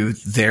argue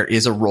there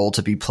is a role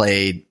to be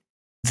played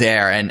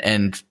there.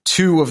 And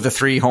 2 of the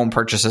 3 home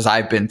purchases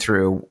I've been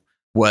through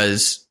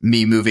was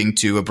me moving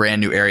to a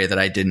brand new area that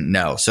I didn't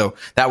know. So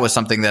that was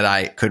something that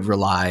I could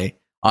rely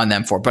on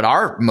them for. But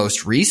our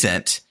most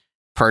recent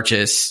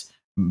purchase,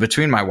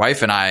 between my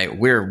wife and I,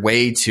 we're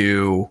way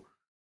too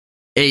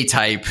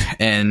A-type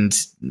and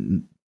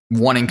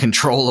wanting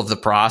control of the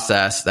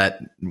process that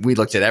we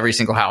looked at every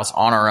single house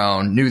on our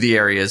own, knew the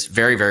areas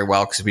very, very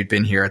well because we'd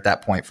been here at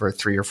that point for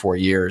 3 or 4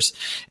 years.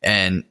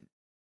 And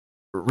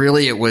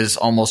really, it was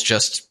almost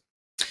just,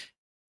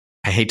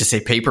 I hate to say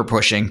paper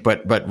pushing,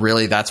 but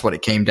really that's what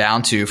it came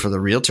down to for the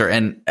realtor.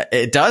 And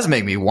it does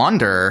make me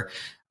wonder,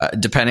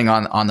 depending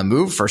on the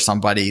move for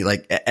somebody,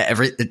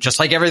 just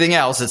like everything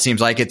else, it seems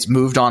like it's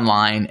moved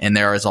online and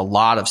there is a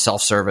lot of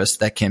self-service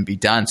that can be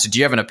done. So do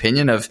you have an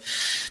opinion of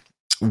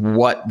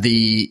what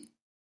the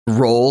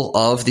role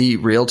of the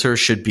realtor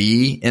should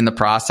be in the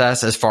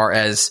process as far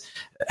as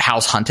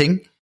house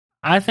hunting?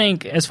 I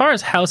think as far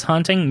as house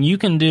hunting, you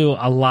can do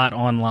a lot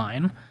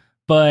online,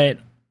 but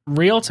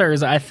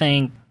realtors, I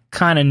think,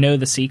 kind of know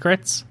the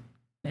secrets,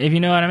 if you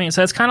know what I mean.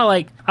 So it's kind of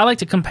I like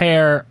to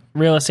compare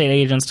real estate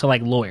agents to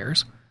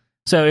lawyers.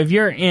 So if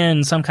you're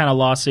in some kind of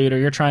lawsuit or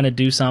you're trying to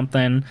do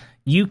something,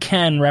 you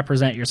can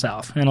represent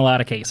yourself in a lot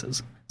of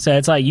cases. So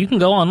it's you can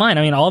go online.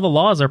 I mean, all the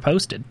laws are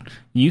posted.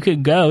 You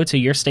could go to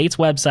your state's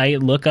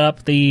website, look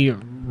up they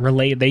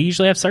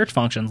usually have search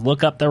functions,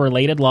 look up the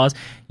related laws.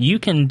 You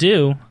can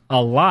do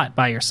a lot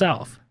by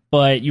yourself,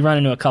 but you run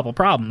into a couple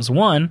problems.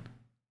 One,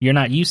 you're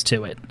not used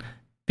to it.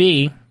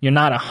 B, you're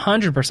not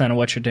 100% of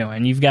what you're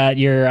doing. You've got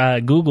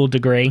your Google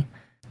degree.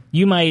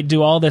 You might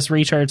do all this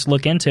research,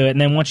 look into it,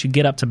 and then once you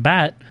get up to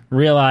bat,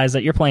 realize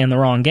that you're playing the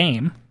wrong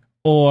game.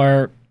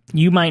 Or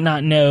you might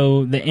not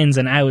know the ins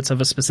and outs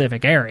of a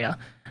specific area.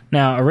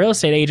 Now, a real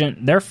estate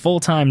agent, their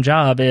full-time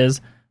job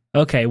is,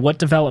 okay, what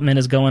development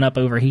is going up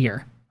over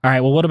here? All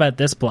right, well, what about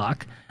this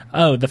block?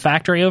 Oh, the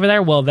factory over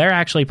there? Well, they're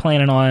actually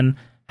planning on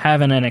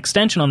having an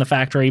extension on the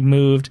factory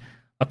moved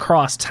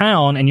across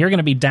town, and you're going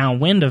to be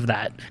downwind of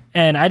that.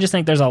 And I just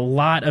think there's a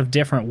lot of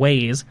different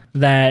ways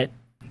that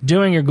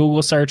doing your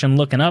Google search and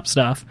looking up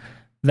stuff,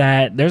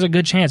 that there's a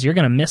good chance you're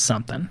going to miss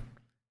something.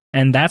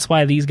 And that's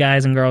why these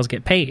guys and girls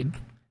get paid,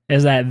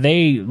 is that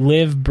they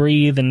live,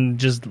 breathe, and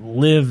just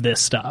live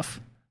this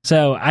stuff.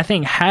 So I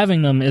think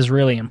having them is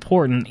really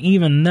important,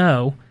 even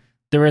though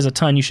there is a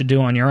ton you should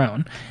do on your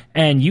own.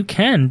 And you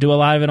can do a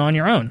lot of it on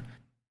your own.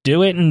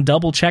 Do it and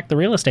double check the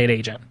real estate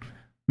agent,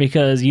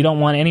 because you don't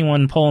want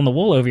anyone pulling the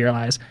wool over your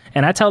eyes.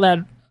 And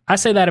I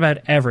say that about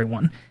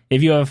everyone.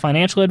 If you have a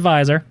financial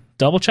advisor,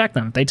 double check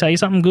them. If they tell you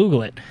something,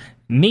 Google it.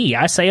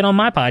 I say it on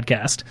my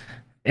podcast.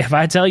 If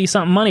I tell you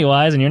something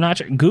money-wise and you're not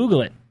sure,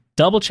 Google it.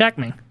 Double check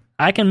me.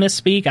 I can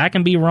misspeak. I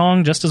can be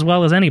wrong just as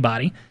well as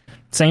anybody.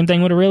 Same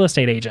thing with a real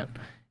estate agent.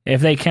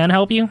 If they can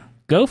help you,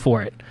 go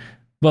for it.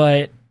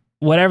 But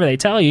whatever they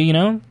tell you,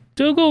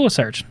 do a Google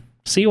search.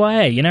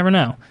 CYA, you never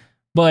know.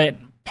 But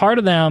part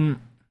of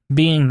them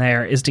being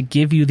there is to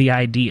give you the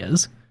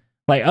ideas.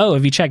 Like, oh,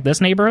 have you checked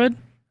this neighborhood?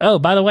 Oh,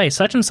 by the way,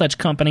 such and such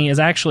company is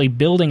actually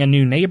building a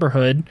new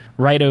neighborhood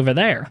right over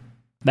there.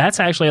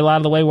 That's actually a lot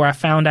of the way where I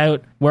found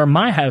out where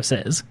my house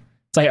is.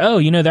 It's like, oh,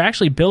 they're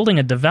actually building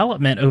a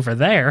development over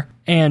there,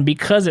 and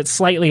because it's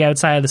slightly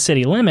outside of the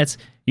city limits,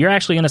 you're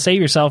actually going to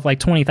save yourself like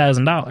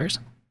 $20,000.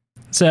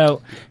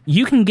 So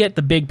you can get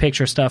the big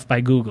picture stuff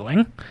by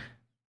Googling,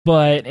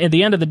 but at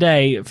the end of the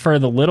day, for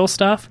the little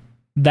stuff,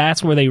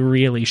 that's where they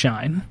really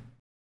shine.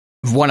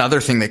 One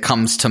other thing that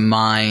comes to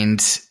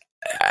mind,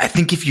 I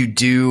think if you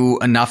do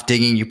enough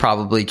digging, you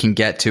probably can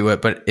get to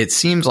it, but it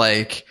seems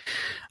like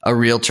a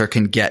realtor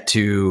can get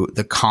to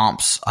the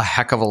comps a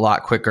heck of a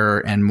lot quicker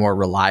and more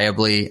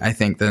reliably, I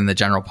think, than the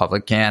general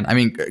public can. I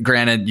mean,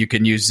 granted, you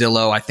can use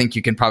Zillow. I think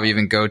you can probably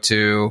even go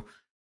to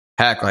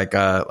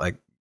like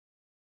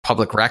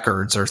public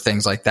records or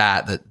things like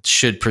that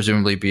should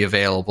presumably be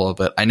available.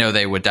 But I know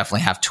they would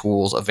definitely have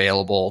tools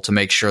available to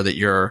make sure that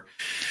you're,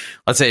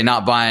 let's say,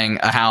 not buying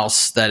a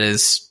house that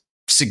is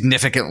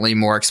significantly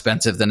more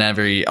expensive than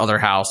every other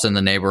house in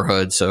the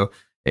neighborhood. So,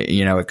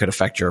 it could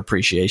affect your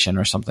appreciation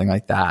or something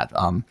like that.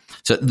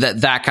 So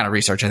that kind of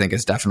research, I think,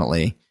 is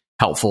definitely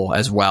helpful,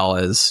 as well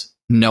as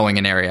knowing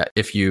an area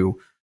if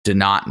you do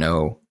not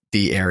know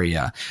the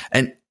area.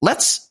 And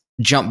let's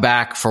jump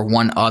back for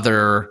one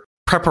other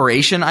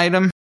preparation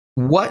item.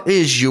 What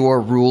is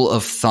your rule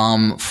of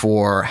thumb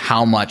for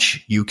how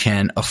much you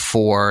can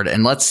afford?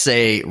 And let's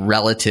say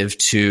relative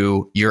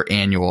to your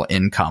annual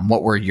income,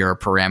 what were your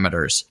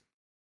parameters?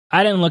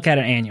 I didn't look at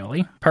it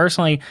annually,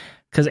 personally,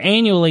 because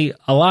annually,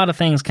 a lot of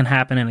things can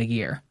happen in a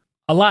year.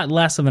 A lot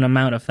less of an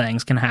amount of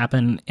things can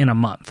happen in a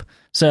month.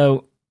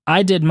 So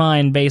I did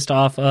mine based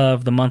off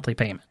of the monthly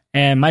payment.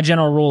 And my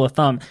general rule of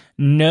thumb,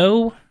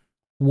 know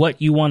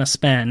what you want to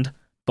spend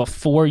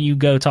before you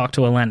go talk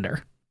to a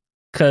lender.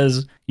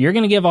 Because you're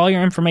going to give all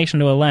your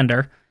information to a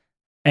lender,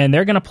 and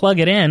they're going to plug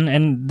it in,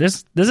 and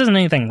this isn't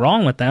anything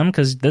wrong with them,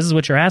 because this is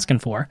what you're asking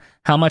for.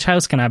 How much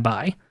house can I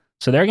buy?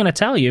 So they're going to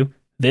tell you,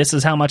 this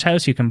is how much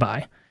house you can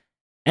buy.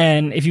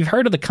 And if you've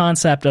heard of the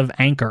concept of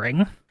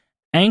anchoring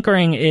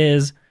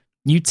is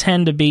you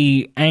tend to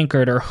be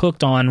anchored or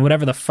hooked on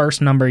whatever the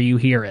first number you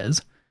hear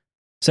is.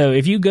 So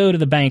if you go to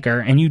the banker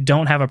and you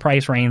don't have a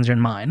price range in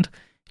mind,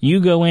 you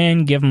go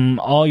in, give them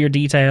all your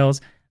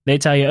details. They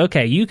tell you,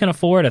 okay, you can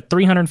afford a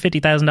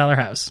 $350,000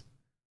 house.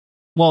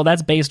 Well,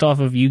 that's based off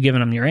of you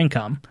giving them your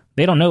income.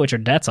 They don't know what your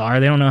debts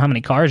are. They don't know how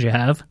many cars you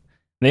have.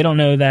 They don't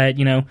know that,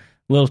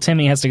 little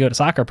Timmy has to go to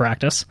soccer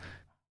practice.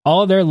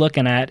 All they're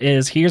looking at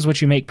is, here's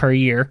what you make per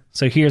year,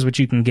 so here's what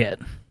you can get.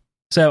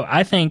 So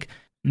I think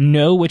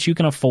know what you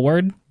can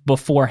afford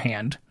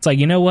beforehand. It's like,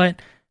 you know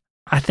what?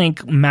 I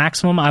think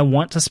maximum I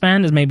want to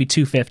spend is maybe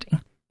 $250.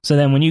 So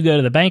then when you go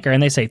to the banker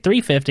and they say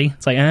 $350,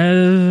 it's like,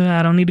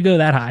 I don't need to go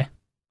that high.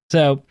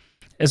 So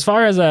as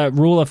far as a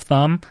rule of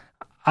thumb,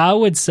 I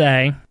would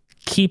say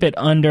keep it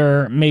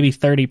under maybe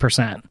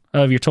 30%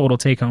 of your total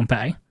take-home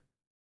pay.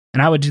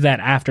 And I would do that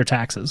after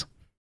taxes.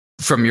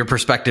 From your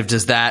perspective,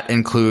 does that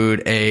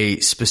include a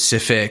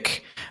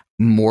specific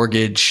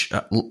mortgage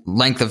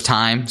length of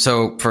time?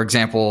 So, for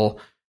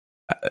example,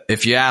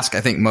 if you ask,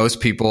 I think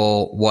most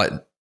people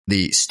what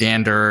the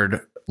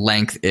standard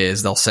length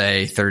is, they'll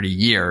say 30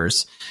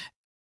 years.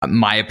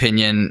 My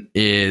opinion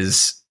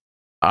is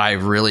I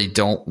really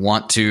don't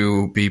want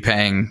to be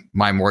paying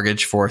my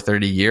mortgage for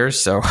 30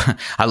 years. So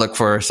I look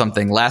for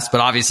something less.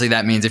 But obviously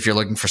that means if you're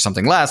looking for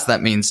something less,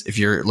 that means if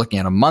you're looking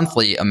at a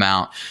monthly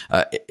amount,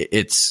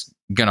 it's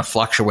going to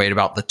fluctuate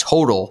about the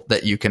total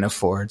that you can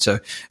afford. So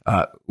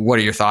what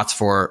are your thoughts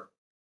for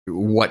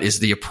what is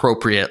the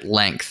appropriate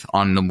length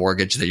on the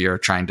mortgage that you're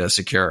trying to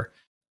secure?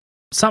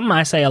 Something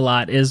I say a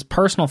lot is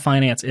personal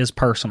finance is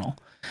personal.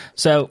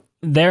 So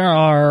there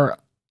are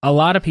a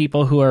lot of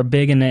people who are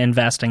big into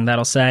investing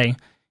that'll say,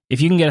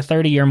 if you can get a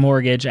 30-year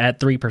mortgage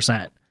at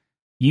 3%,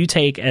 you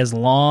take as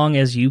long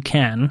as you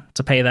can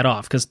to pay that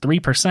off, because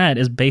 3%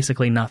 is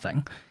basically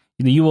nothing.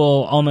 You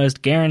will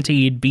almost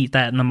guaranteed beat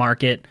that in the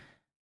market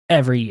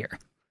every year.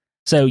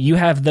 So you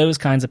have those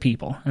kinds of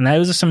people, and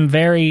those are some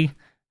very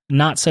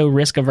not so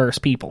risk averse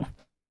people,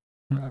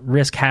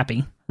 risk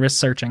happy, risk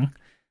searching.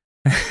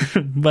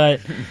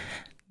 But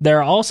there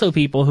are also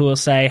people who will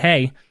say,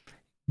 hey,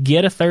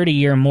 get a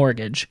 30-year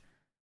mortgage,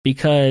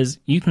 because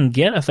you can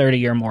get a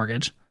 30-year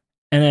mortgage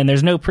and then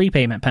there's no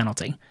prepayment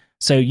penalty.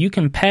 So you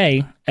can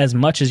pay as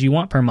much as you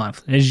want per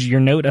month. Is your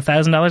note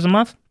 $1,000 a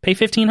month? Pay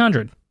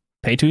 $1,500.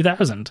 Pay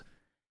 $2,000.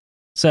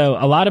 So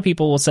a lot of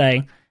people will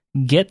say,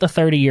 get the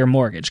 30-year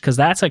mortgage, because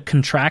that's a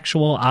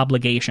contractual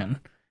obligation.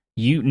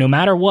 You, no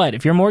matter what,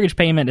 if your mortgage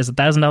payment is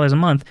 $1,000 a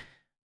month,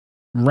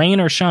 rain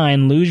or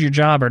shine, lose your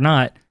job or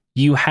not,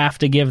 you have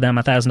to give them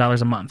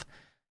 $1,000 a month.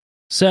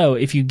 So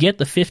if you get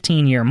the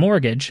 15-year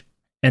mortgage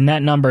and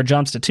that number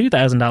jumps to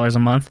 $2,000 a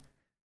month,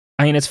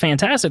 I mean, it's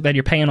fantastic that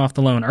you're paying off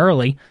the loan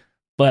early,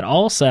 but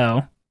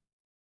also,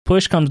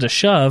 push comes to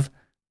shove,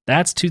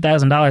 that's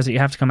 $2,000 that you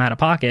have to come out of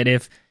pocket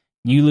if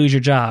you lose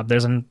your job,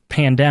 there's a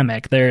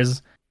pandemic,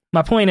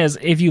 my point is,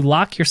 if you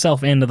lock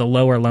yourself into the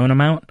lower loan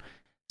amount,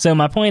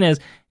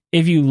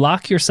 if you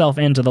lock yourself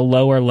into the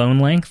lower loan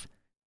length,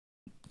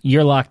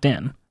 you're locked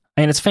in.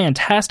 And it's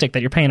fantastic that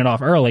you're paying it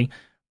off early,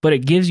 but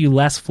it gives you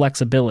less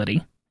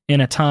flexibility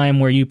in a time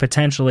where you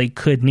potentially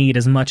could need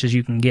as much as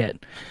you can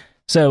get.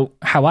 So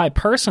how I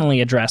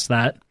personally address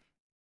that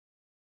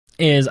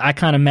is I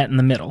kind of met in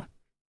the middle.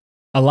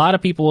 A lot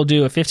of people will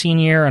do a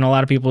 15-year and a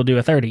lot of people will do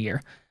a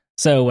 30-year.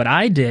 So what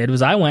I did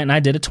was I went and I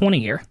did a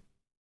 20-year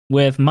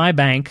with my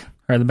bank,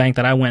 or the bank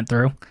that I went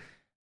through.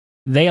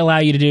 They allow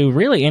you to do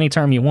really any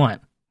term you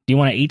want. Do you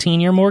want an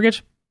 18-year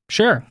mortgage?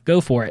 Sure,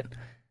 go for it.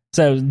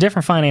 So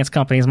different finance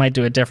companies might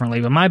do it differently,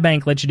 but my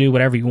bank lets you do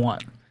whatever you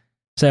want.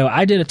 So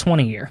I did a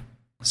 20-year.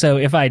 So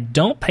if I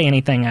don't pay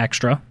anything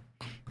extra,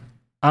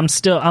 I'm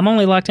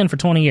only locked in for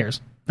 20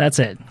 years. That's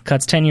it.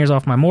 Cuts 10 years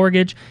off my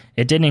mortgage.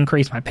 It didn't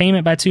increase my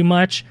payment by too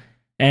much.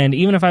 And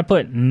even if I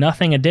put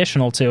nothing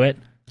additional to it,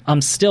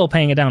 I'm still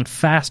paying it down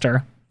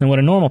faster than what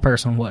a normal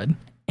person would.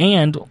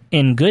 And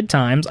in good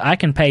times, I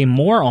can pay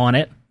more on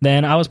it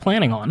than I was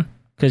planning on.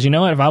 Because you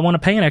know what? If I want to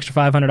pay an extra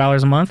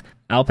 $500 a month,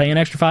 I'll pay an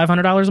extra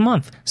 $500 a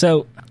month.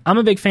 So I'm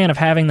a big fan of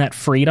having that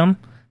freedom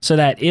so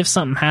that if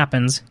something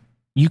happens,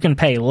 you can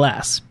pay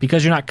less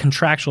because you're not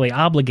contractually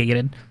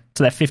obligated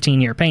to that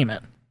 15-year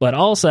payment. But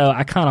also,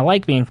 I kind of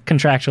like being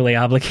contractually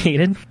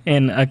obligated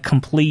in a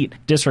complete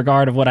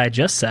disregard of what I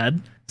just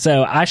said.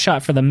 So I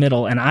shot for the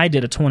middle and I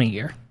did a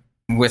 20-year.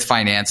 With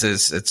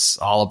finances, it's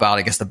all about,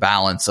 I guess, the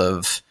balance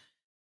of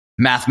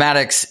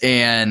mathematics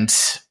and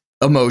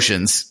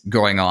emotions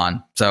going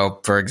on.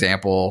 So, for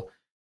example,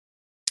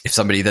 if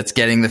somebody that's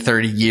getting the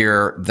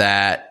 30-year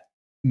that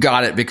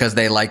got it because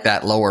they like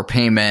that lower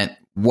payment,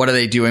 what are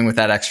they doing with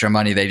that extra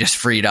money they just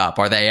freed up?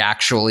 Are they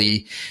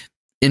actually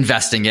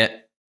investing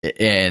it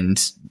and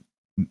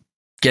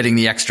getting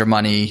the extra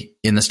money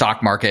in the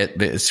stock market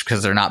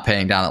because they're not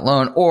paying down that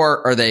loan?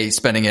 Or are they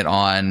spending it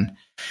on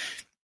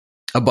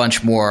a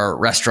bunch more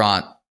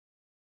restaurant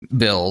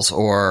bills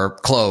or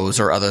clothes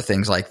or other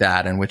things like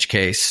that, in which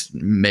case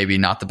maybe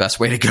not the best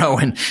way to go,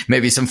 and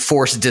maybe some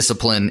forced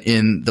discipline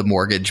in the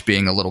mortgage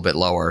being a little bit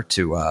lower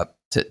to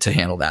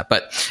handle that.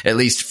 But at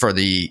least for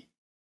the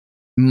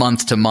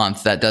month to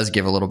month, that does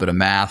give a little bit of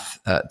math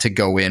to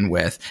go in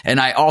with. And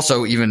I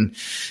also, even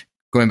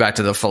going back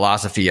to the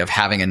philosophy of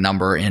having a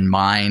number in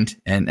mind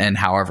and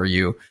however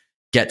you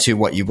get to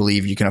what you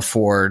believe you can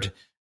afford,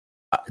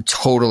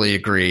 totally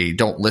agree.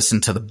 Don't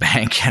listen to the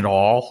bank at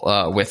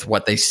all with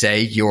what they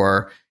say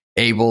you're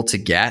able to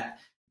get,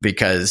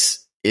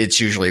 because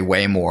it's usually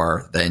way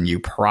more than you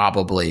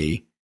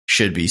probably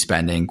should be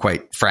spending,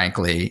 quite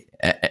frankly.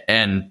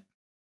 And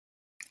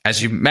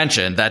as you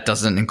mentioned, that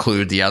doesn't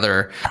include the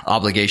other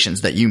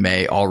obligations that you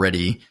may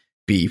already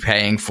be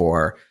paying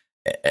for.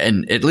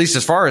 And at least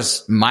as far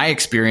as my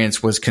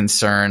experience was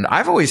concerned,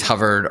 I've always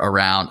hovered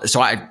around.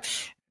 So I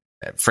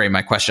frame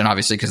my question,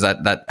 obviously, because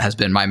that has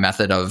been my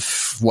method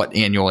of what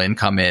annual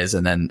income is,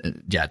 and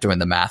then doing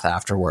the math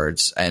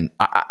afterwards. And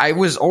I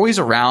was always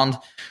around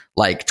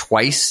like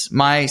twice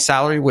my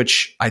salary,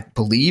 which I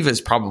believe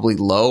is probably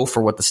low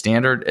for what the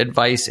standard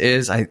advice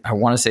is. I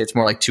want to say it's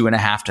more like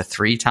 2.5 to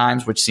 3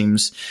 times, which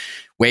seems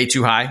way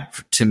too high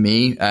to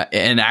me.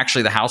 And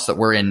actually, the house that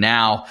we're in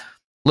now,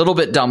 a little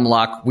bit dumb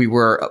luck, we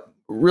were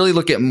really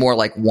looking at more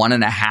like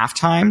 1.5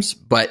 times,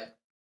 but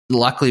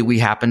luckily, we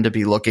happened to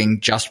be looking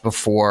just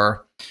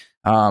before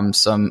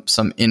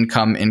some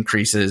income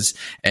increases,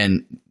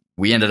 and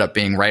we ended up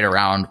being right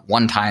around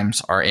 1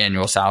 times our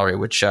annual salary,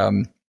 which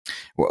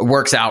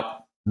works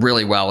out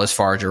really well as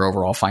far as your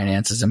overall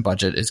finances and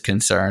budget is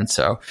concerned.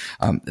 So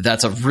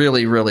that's a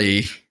really,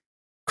 really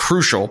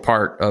crucial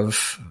part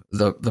of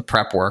the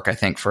prep work, I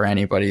think, for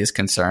anybody is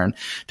concerned,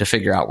 to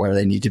figure out where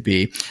they need to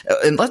be.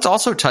 And let's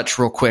also touch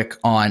real quick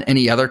on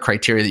any other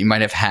criteria that you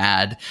might have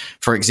had.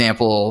 For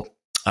example,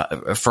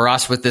 for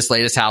us with this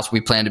latest house,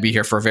 we plan to be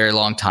here for a very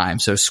long time.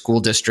 So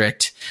school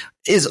district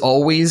is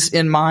always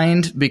in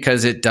mind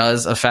because it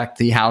does affect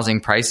the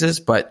housing prices.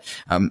 But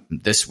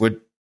this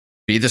would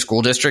be the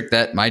school district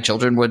that my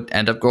children would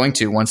end up going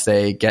to once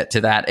they get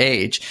to that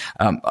age.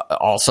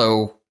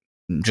 Also,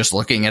 just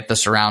looking at the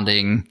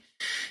surrounding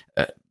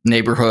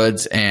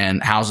neighborhoods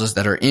and houses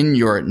that are in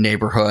your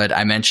neighborhood.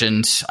 I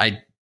mentioned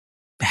I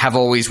have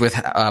always with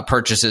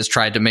purchases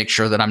tried to make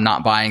sure that I'm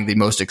not buying the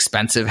most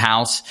expensive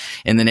house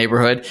in the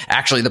neighborhood.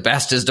 Actually, the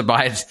best is to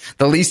buy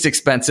the least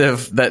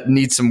expensive that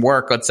needs some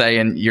work, let's say,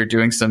 and you're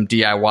doing some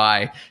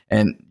DIY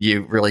and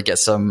you really get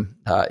some,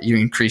 you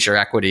increase your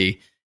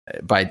equity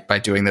by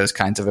doing those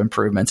kinds of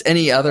improvements.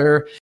 Any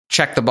other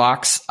check the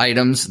box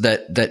items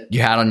that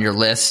you had on your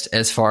list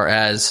as far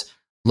as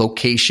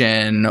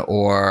location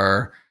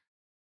or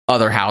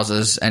other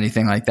houses,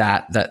 anything like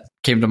that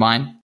came to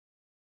mind?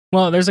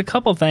 Well, there's a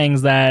couple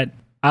things that,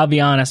 I'll be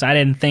honest, I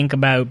didn't think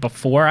about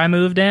before I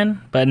moved in,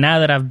 but now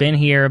that I've been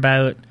here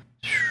about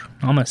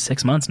almost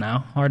 6 months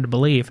now, hard to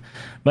believe,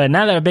 but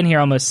now that I've been here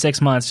almost 6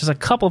 months, just a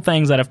couple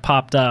things that have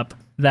popped up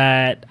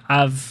that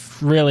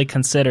I've really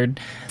considered.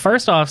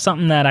 First off,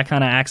 something that I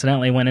kind of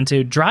accidentally went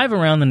into, drive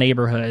around the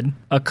neighborhood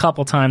a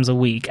couple times a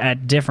week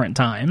at different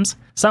times.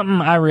 Something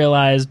I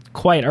realized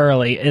quite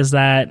early is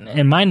that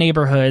in my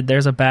neighborhood,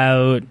 there's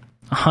about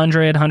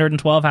 100,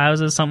 112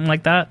 houses, something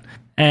like that.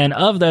 And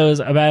of those,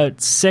 about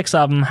 6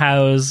 of them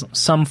house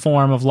some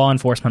form of law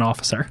enforcement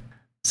officer.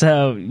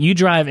 So you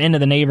drive into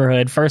the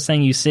neighborhood, first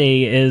thing you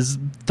see is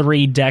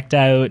 3 decked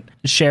out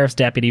sheriff's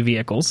deputy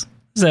vehicles.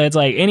 So it's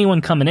like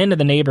anyone coming into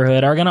the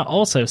neighborhood are going to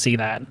also see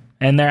that.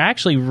 And they're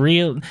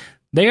actually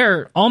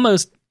they're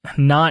almost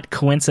not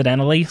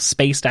coincidentally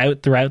spaced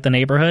out throughout the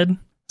neighborhood.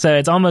 So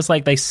it's almost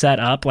like they set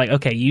up like,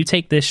 okay, you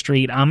take this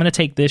street, I'm going to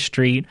take this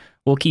street.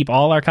 We'll keep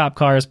all our cop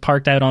cars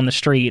parked out on the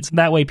streets.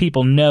 That way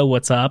people know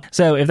what's up.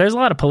 So if there's a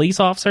lot of police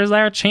officers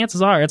there,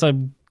 chances are it's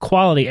a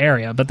quality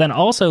area. But then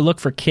also look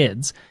for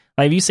kids.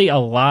 Like if you see a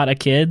lot of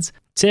kids,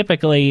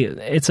 typically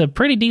it's a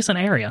pretty decent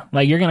area.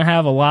 Like you're going to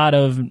have a lot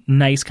of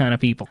nice kind of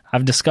people.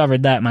 I've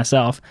discovered that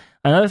myself.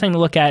 Another thing to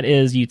look at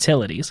is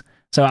utilities.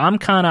 So I'm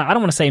kind of, I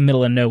don't want to say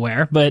middle of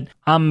nowhere, but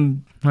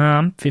I'm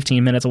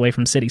 15 minutes away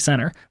from city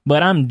center,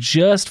 but I'm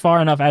just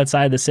far enough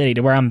outside the city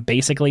to where I'm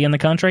basically in the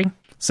country.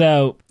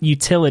 So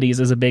utilities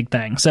is a big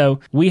thing.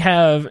 So we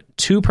have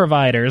 2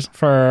 providers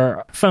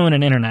for phone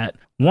and internet.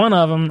 One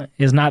of them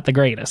is not the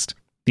greatest.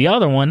 The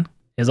other one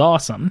is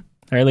awesome,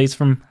 or at least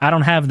I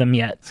don't have them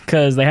yet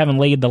because they haven't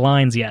laid the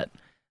lines yet.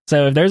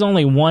 So if there's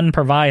only one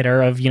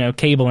provider of,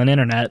 cable and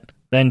internet,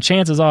 then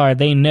chances are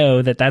they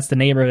know that that's the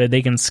neighborhood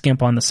they can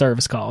skimp on the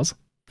service calls.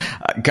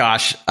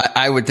 Gosh,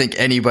 I would think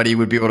anybody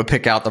would be able to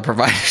pick out the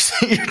providers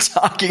that you're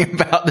talking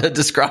about,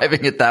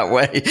 describing it that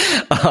way.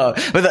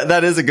 But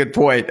that is a good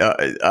point.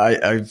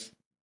 I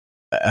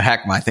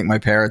think my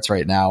parents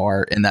right now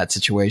are in that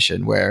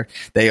situation where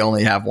they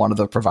only have one of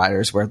the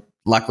providers, where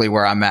luckily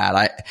where I'm at,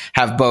 I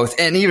have both.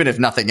 And even if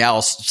nothing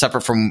else,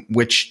 separate from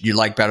which you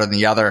like better than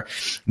the other,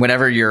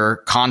 whenever your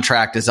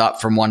contract is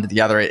up from one to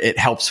the other, it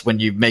helps when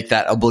you make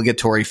that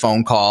obligatory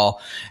phone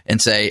call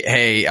and say,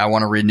 hey, I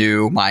want to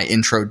renew my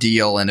intro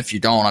deal. And if you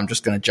don't, I'm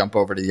just going to jump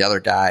over to the other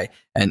guy.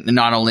 And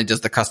not only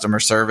does the customer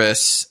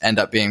service end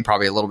up being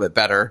probably a little bit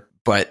better,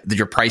 but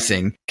your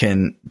pricing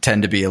can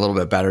tend to be a little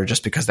bit better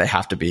just because they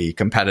have to be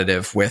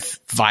competitive with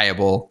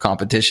viable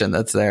competition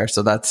that's there.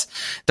 So that's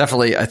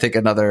definitely, I think,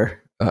 another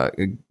a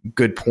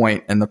good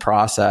point in the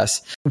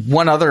process.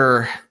 One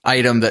other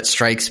item that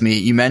strikes me,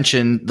 you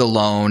mentioned the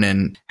loan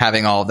and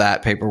having all of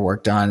that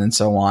paperwork done and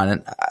so on.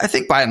 And I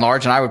think by and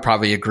large, and I would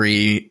probably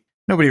agree,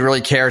 nobody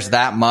really cares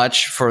that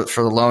much for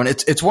the loan.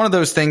 It's one of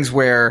those things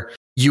where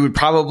you would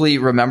probably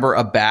remember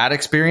a bad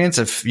experience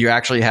if you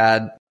actually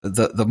had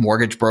the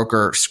mortgage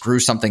broker screw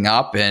something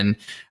up and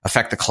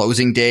affect the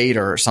closing date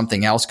or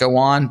something else go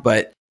on.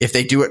 But if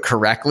they do it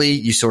correctly,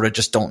 you sort of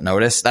just don't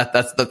notice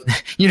that's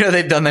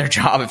they've done their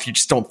job if you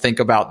just don't think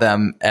about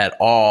them at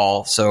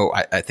all. So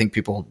I think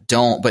people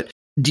don't. But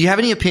do you have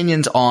any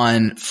opinions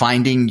on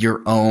finding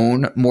your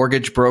own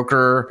mortgage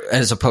broker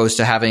as opposed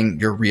to having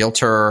your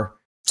realtor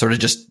sort of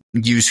just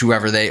use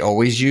whoever they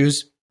always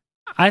use?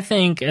 I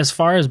think as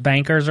far as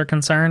bankers are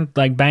concerned,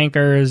 like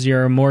bankers,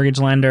 your mortgage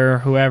lender,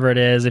 whoever it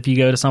is, if you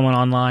go to someone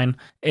online,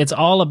 it's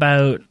all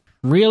about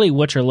really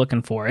what you're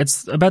looking for.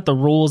 It's about the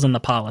rules and the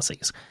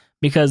policies,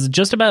 because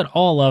just about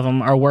all of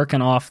them are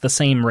working off the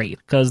same rate,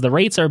 because the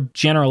rates are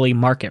generally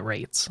market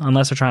rates,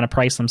 unless they're trying to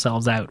price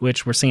themselves out,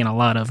 which we're seeing a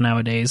lot of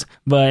nowadays.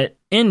 But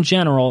in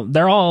general,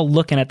 they're all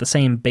looking at the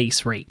same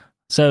base rate.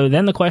 So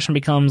then the question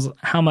becomes,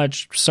 how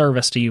much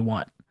service do you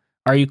want?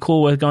 Are you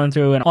cool with going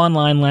through an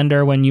online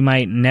lender when you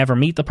might never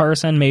meet the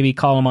person, maybe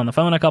call them on the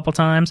phone a couple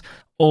times?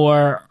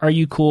 Or are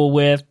you cool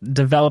with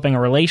developing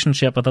a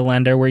relationship with a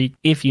lender where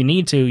if you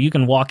need to, you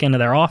can walk into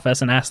their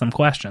office and ask them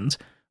questions?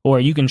 Or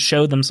you can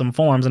show them some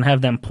forms and have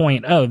them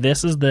point, oh,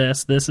 this is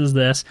this, this is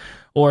this.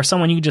 Or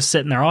someone you can just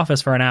sit in their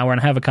office for an hour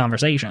and have a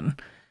conversation.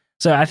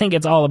 So I think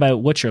it's all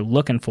about what you're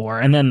looking for.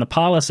 And then the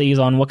policies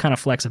on what kind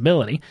of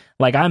flexibility.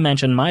 Like I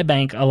mentioned, my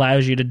bank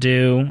allows you to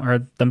do,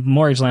 or the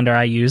mortgage lender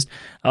I used,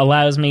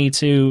 allows me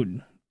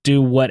to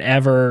do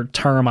whatever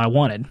term I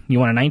wanted. You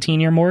want a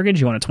 19-year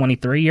mortgage? You want a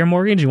 23-year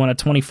mortgage? You want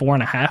a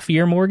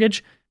 24.5-year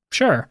mortgage?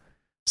 Sure.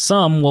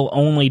 Some will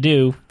only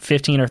do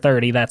 15 or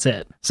 30. That's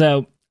it.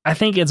 So I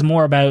think it's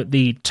more about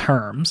the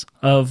terms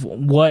of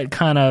what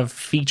kind of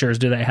features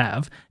do they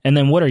have, and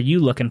then what are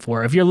you looking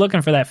for. If you're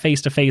looking for that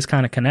face-to-face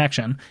kind of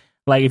connection,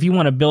 Like if you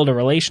want to build a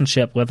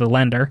relationship with a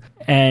lender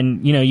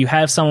and, you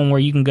have someone where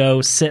you can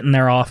go sit in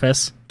their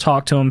office,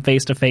 talk to them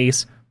face to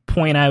face,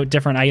 point out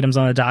different items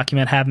on the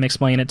document, have them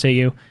explain it to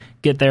you,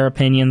 get their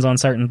opinions on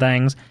certain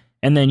things.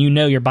 And then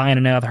you're buying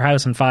another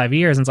house in 5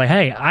 years and it's like,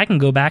 hey, I can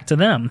go back to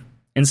them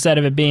instead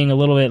of it being a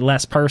little bit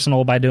less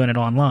personal by doing it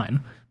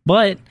online.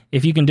 But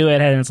if you can do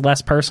it and it's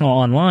less personal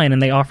online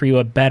and they offer you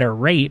a better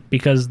rate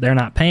because they're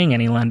not paying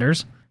any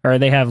lenders, or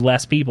they have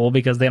less people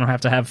because they don't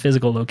have to have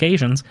physical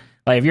locations,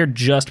 like if you're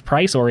just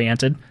price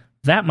oriented,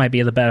 that might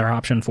be the better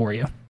option for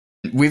you.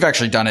 We've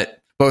actually done it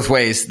both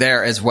ways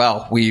there as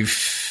well.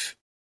 We've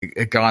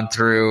gone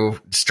through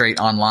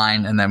straight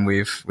online and then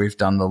we've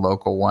done the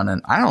local one.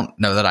 And I don't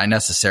know that I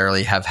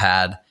necessarily have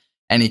had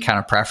any kind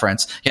of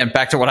preference. Yeah,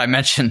 back to what I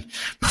mentioned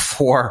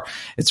before,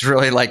 it's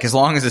really like as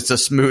long as it's a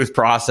smooth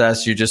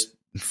process, you just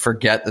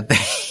forget that they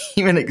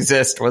even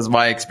exist, was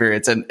my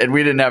experience. And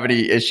we didn't have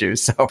any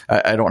issues. So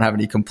I don't have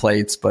any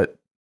complaints, but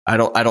I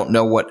don't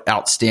know what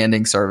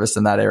outstanding service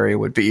in that area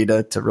would be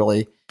to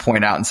really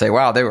point out and say,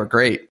 wow, they were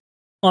great.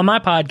 On my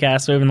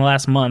podcast over the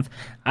last month,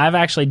 I've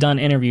actually done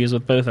interviews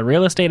with both a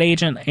real estate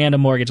agent and a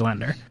mortgage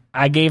lender.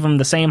 I gave them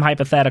the same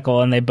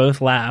hypothetical and they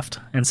both laughed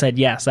and said,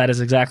 yes, that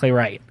is exactly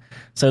right.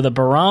 So the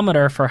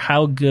barometer for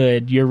how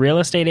good your real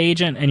estate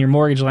agent and your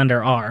mortgage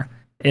lender are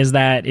is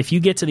that if you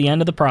get to the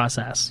end of the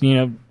process,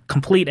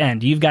 complete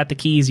end, you've got the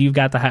keys, you've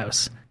got the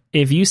house.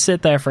 If you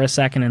sit there for a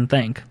second and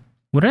think,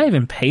 what did I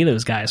even pay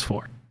those guys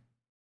for?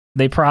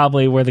 They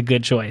probably were the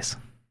good choice.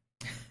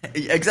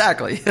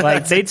 Exactly.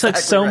 Like they took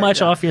exactly so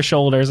much off your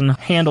shoulders and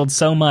handled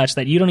so much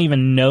that you don't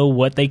even know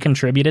what they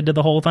contributed to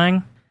the whole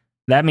thing.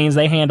 That means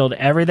they handled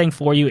everything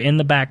for you in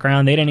the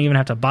background. They didn't even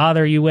have to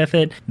bother you with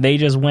it. They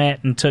just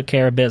went and took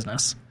care of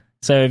business.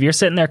 So if you're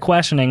sitting there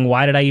questioning,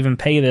 why did I even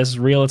pay this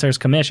realtor's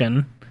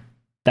commission?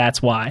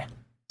 That's why.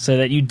 So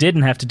that you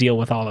didn't have to deal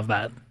with all of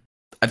that.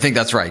 I think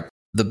that's right.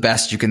 The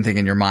best you can think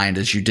in your mind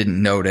is you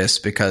didn't notice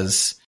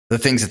because the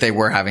things that they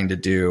were having to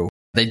do,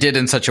 they did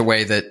in such a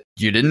way that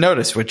you didn't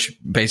notice, which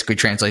basically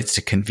translates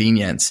to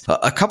convenience.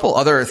 A couple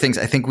other things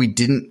I think we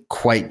didn't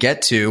quite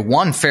get to.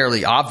 One,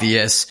 fairly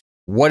obvious.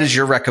 What is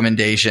your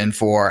recommendation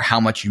for how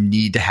much you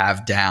need to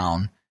have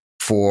down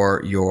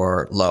for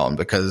your loan?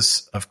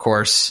 Because, of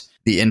course,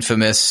 the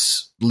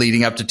infamous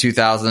leading up to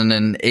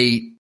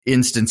 2008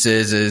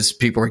 instances is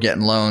people are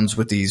getting loans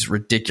with these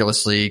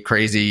ridiculously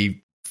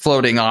crazy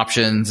floating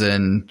options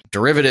and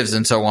derivatives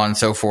and so on and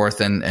so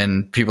forth.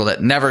 And people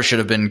that never should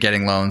have been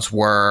getting loans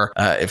were,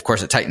 of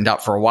course, it tightened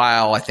up for a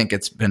while. I think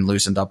it's been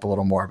loosened up a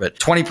little more, but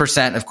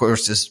 20%, of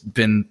course, has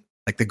been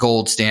like the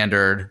gold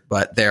standard,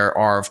 but there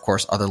are, of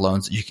course, other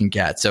loans that you can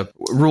get. So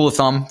rule of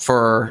thumb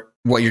for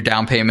what your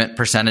down payment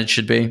percentage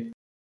should be.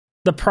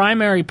 The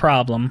primary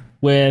problem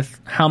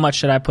with how much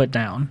should I put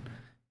down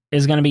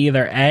is going to be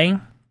either A,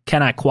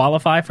 can I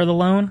qualify for the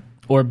loan?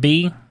 Or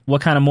B,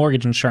 what kind of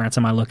mortgage insurance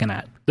am I looking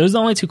at? Those are the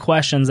only two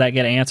questions that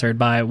get answered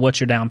by what's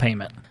your down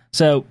payment.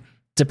 So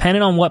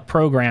depending on what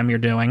program you're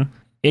doing,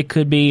 it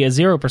could be a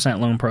 0%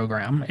 loan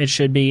program. It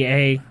could be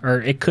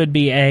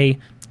a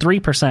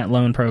 3%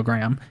 loan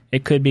program.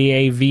 It could be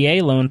a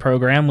VA loan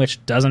program,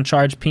 which doesn't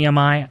charge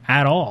PMI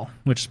at all,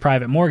 which is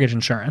private mortgage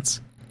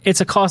insurance.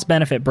 It's a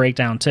cost-benefit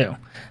breakdown too.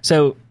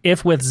 So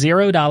if with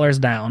 $0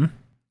 down,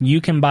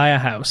 you can buy a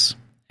house,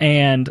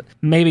 and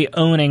maybe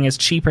owning is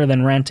cheaper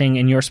than renting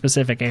in your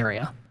specific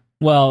area.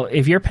 Well,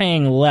 if you're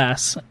paying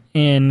less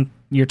in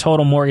your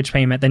total mortgage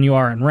payment than you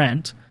are in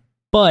rent,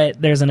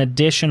 but there's an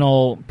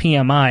additional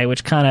PMI,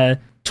 which kind of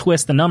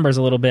twists the numbers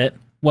a little bit,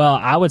 well,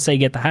 I would say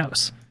get the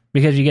house.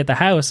 Because you get the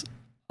house,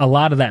 a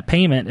lot of that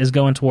payment is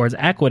going towards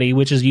equity,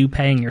 which is you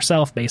paying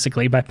yourself,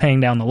 basically, by paying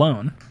down the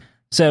loan.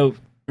 So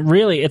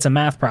really, it's a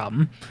math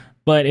problem.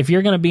 But if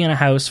you're going to be in a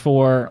house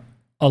for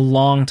a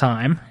long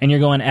time, and you're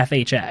going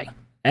FHA,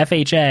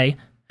 FHA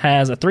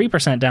has a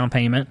 3% down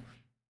payment,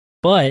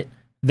 but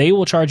they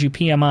will charge you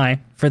PMI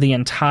for the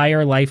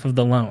entire life of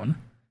the loan,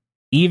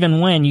 even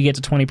when you get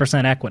to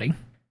 20% equity.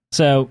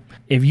 So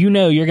if you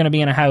know you're going to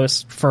be in a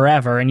house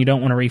forever and you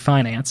don't want to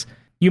refinance,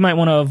 you might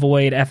want to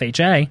avoid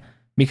FHA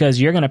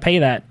because you're going to pay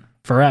that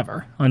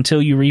forever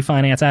until you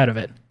refinance out of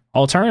it.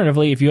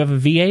 Alternatively, if you have a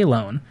VA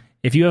loan,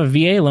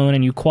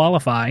 and you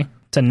qualify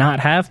to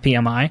not have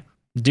PMI,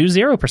 do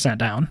 0%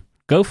 down.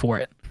 Go for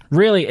it.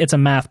 Really, it's a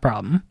math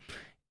problem.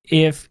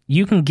 If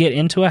you can get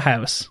into a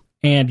house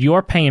and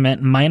your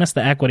payment minus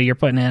the equity you're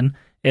putting in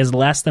is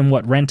less than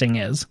what renting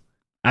is,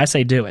 I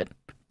say do it.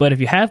 But if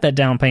you have that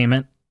down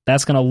payment,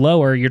 that's going to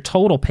lower your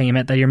total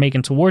payment that you're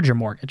making towards your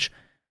mortgage.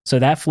 So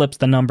that flips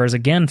the numbers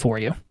again for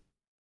you.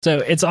 So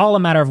it's all a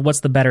matter of what's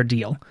the better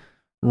deal,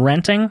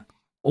 renting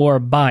or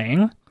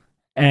buying.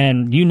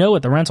 And you know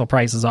what the rental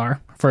prices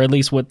are for at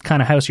least what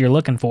kind of house you're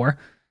looking for.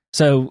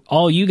 So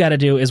all you got to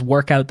do is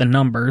work out the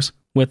numbers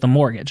with the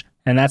mortgage.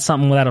 And that's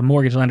something that a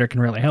mortgage lender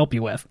can really help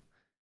you with.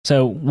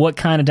 So what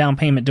kind of down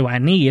payment do I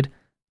need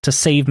to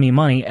save me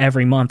money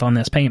every month on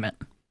this payment?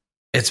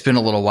 It's been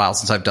a little while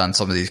since I've done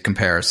some of these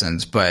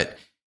comparisons, but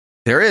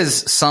there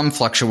is some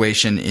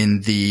fluctuation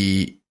in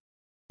the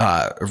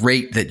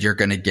rate that you're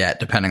going to get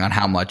depending on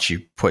how much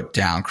you put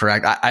down,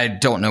 correct? I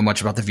don't know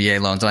much about the VA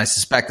loans, and I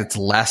suspect it's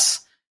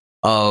less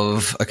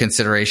of a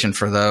consideration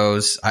for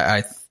those.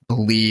 I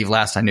believe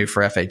last I knew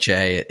for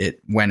FHA, it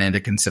went into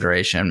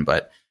consideration,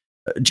 but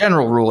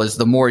general rule is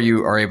the more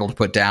you are able to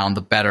put down,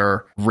 the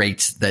better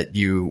rates that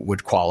you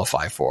would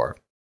qualify for.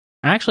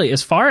 Actually,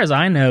 as far as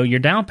I know, your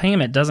down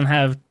payment doesn't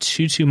have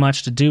too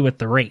much to do with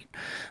the rate.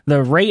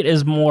 The rate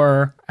is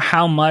more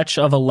how much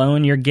of a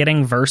loan you're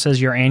getting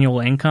versus your annual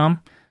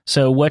income.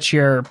 So what's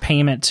your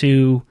payment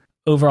to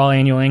overall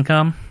annual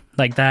income,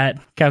 like that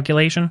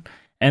calculation,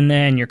 and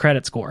then your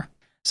credit score.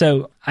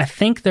 So I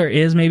think there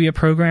is maybe a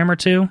program or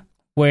two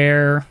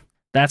where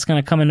that's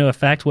going to come into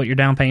effect, what your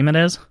down payment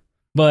is.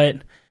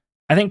 But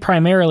I think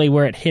primarily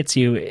where it hits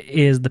you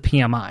is the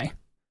PMI.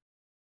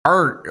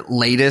 Our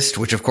latest,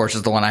 which of course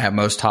is the one I have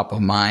most top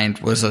of mind,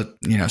 was a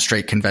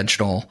straight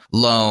conventional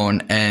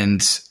loan.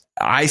 And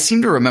I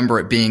seem to remember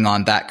it being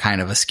on that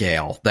kind of a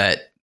scale, that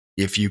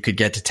if you could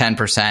get to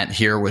 10%,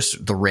 here was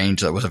the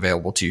range that was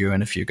available to you.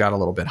 And if you got a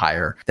little bit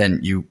higher,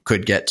 then you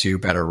could get to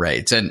better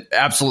rates. And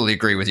absolutely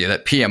agree with you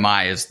that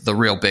PMI is the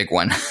real big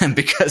one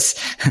because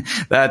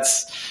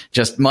that's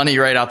just money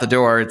right out the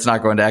door. It's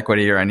not going to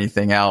equity or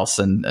anything else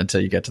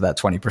until you get to that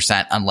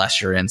 20%,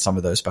 unless you're in some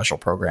of those special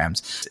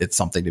programs. It's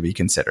something to be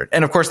considered.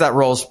 And of course, that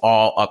rolls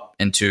all up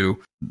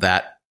into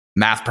that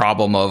math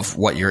problem of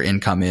what your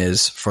income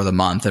is for the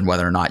month and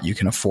whether or not you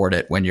can afford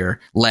it when you're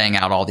laying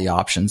out all the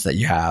options that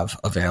you have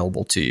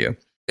available to you.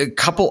 A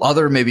couple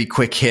other maybe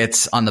quick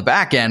hits on the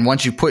back end.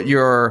 Once you put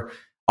your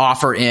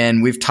offer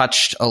in, we've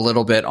touched a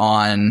little bit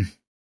on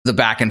the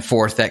back and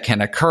forth that can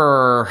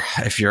occur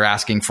if you're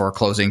asking for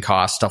closing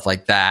costs, stuff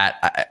like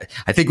that.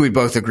 I think we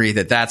both agree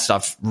that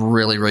stuff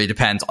really, really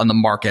depends on the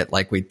market,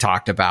 like we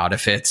talked about.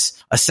 If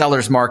it's a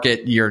seller's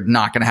market, you're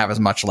not going to have as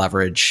much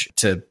leverage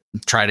to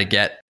try to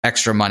get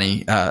extra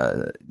money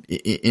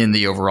in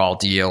the overall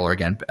deal, or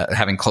again,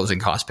 having closing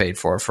costs paid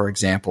for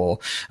example.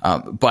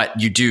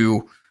 But you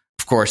do,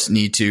 of course,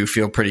 need to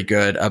feel pretty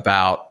good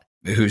about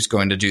who's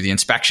going to do the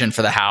inspection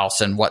for the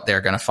house and what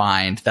they're going to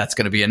find. That's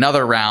going to be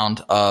another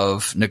round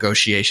of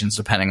negotiations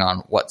depending on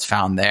what's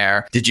found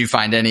there. Did you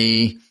find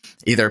any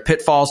either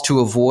pitfalls to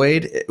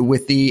avoid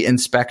with the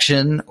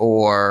inspection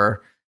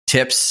or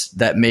tips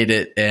that made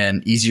it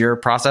an easier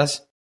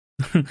process?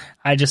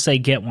 I just say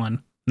get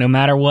one. No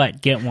matter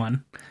what, get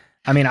one.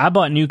 I mean, I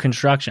bought new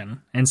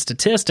construction, and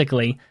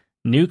statistically,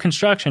 new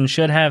construction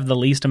should have the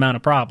least amount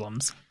of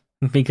problems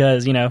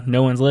because,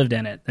 no one's lived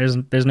in it.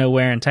 There's no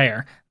wear and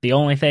tear. The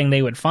only thing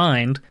they would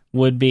find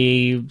would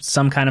be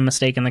some kind of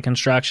mistake in the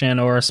construction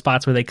or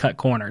spots where they cut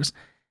corners.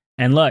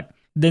 And look,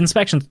 the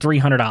inspection's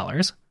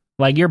 $300.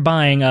 Like, you're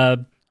buying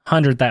a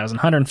 $100,000,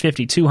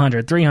 $150,000,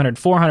 $200,000,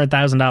 $300,000,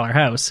 $400,000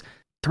 house.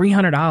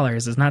 $300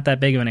 is not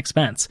that big of an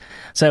expense.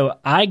 So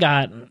I'm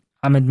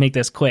going to make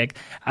this quick.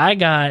 I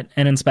got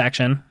an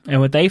inspection,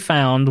 and what they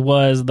found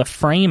was the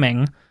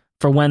framing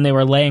for when they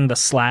were laying the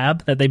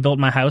slab that they built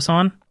my house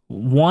on.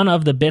 One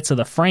of the bits of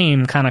the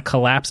frame kind of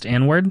collapsed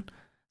inward,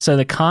 so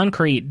the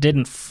concrete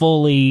didn't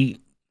fully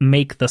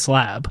make the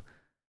slab.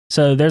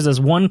 So there's this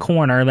one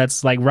corner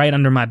that's like right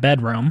under my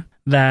bedroom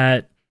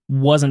that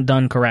wasn't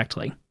done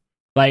correctly.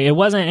 Like, it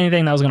wasn't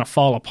anything that was going to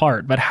fall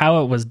apart, but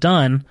how it was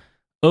done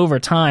over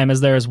time,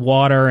 as there's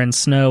water and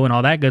snow and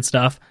all that good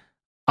stuff,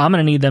 I'm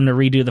going to need them to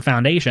redo the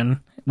foundation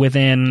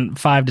within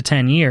 5 to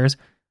 10 years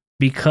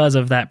because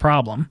of that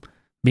problem.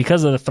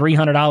 Because of the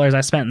 $300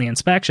 I spent in the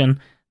inspection,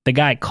 the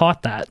guy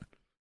caught that.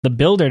 The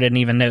builder didn't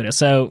even notice.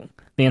 So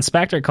the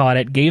inspector caught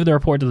it, gave the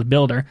report to the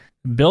builder.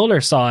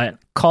 Builder saw it,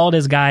 called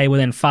his guy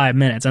within 5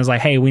 minutes, and was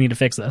like, hey, we need to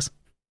fix this.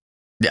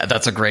 Yeah,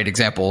 that's a great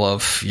example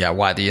of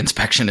why the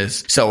inspection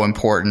is so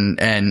important.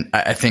 And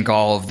I think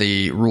all of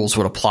the rules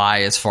would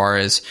apply as far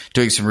as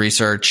doing some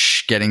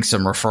research, getting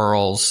some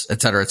referrals, et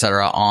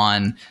cetera,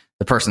 on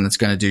the person that's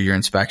going to do your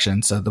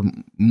inspection. So the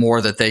more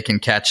that they can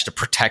catch to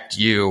protect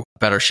you,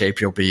 better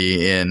shape you'll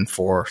be in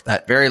for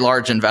that very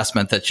large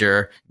investment that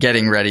you're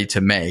getting ready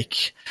to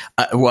make.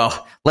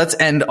 Well, let's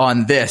end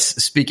on this.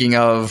 Speaking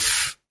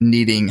of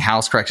needing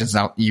house corrections,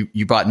 now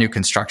you bought new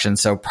construction,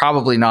 so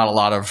probably not a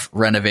lot of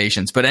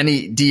renovations, but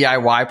any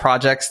DIY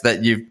projects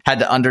that you've had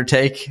to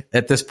undertake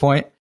at this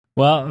point?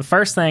 Well, the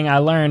first thing, I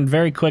learned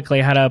very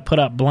quickly how to put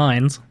up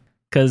blinds,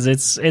 because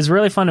it's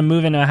really fun to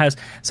move into a house.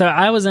 So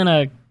I was in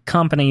a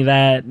company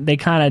that they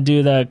kind of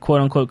do the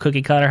quote unquote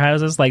cookie cutter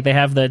houses. Like, they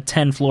have the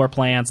 10 floor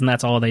plans and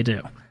that's all they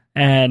do.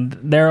 And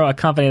they're a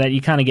company that you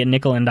kind of get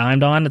nickel and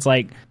dimed on. It's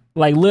like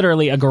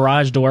literally a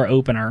garage door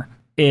opener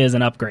is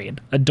an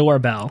upgrade. A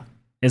doorbell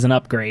is an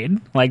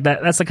upgrade. Like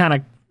that's the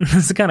kind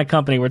of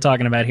company we're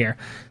talking about here.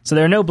 So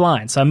there are no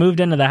blinds. So I moved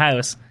into the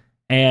house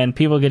and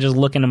people could just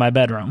look into my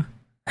bedroom.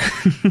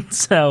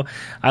 So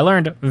I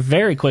learned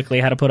very quickly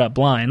how to put up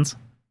blinds,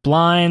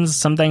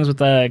 some things with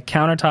the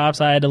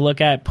countertops I had to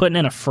look at, putting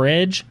in a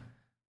fridge.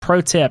 Pro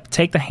tip,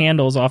 take the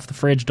handles off the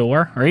fridge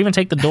door, or even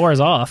take the doors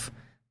off,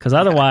 because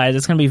otherwise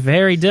it's going to be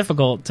very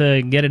difficult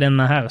to get it in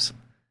the house.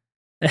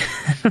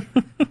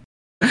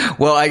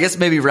 Well, I guess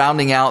maybe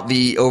rounding out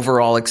the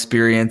overall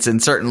experience,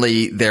 and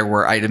certainly there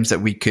were items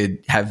that we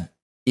could have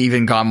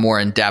even gone more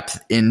in depth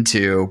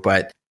into,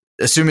 but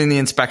assuming the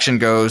inspection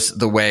goes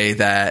the way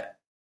that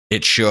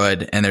it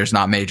should and there's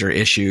not major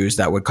issues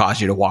that would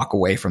cause you to walk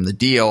away from the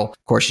deal,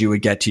 of course you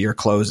would get to your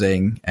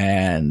closing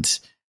and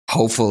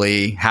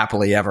hopefully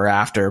happily ever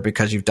after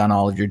because you've done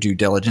all of your due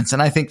diligence.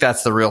 And I think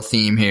that's the real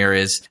theme here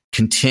is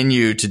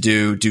continue to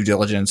do due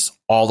diligence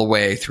all the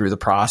way through the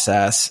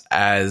process.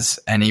 As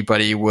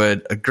anybody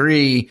would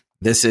agree,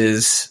 this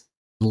is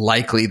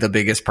likely the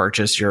biggest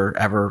purchase you're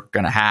ever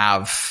going to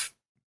have,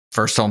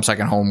 first home,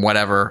 second home,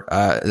 whatever,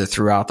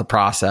 throughout the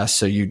process.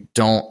 So you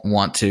don't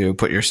want to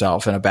put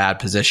yourself in a bad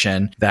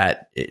position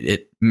that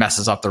it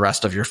messes up the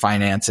rest of your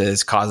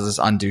finances, causes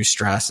undue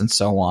stress, and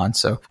so on.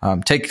 So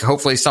take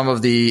hopefully some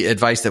of the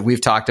advice that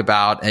we've talked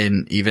about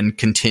and even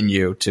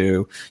continue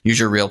to use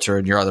your realtor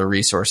and your other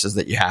resources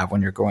that you have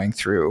when you're going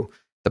through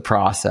the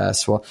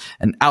process. Well,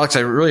 and Alex,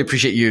 I really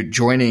appreciate you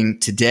joining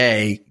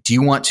today. Do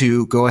you want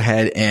to go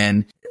ahead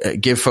and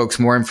give folks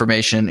more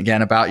information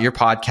again about your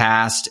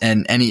podcast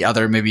and any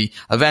other maybe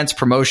events,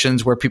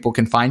 promotions where people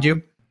can find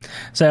you?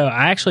 So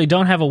I actually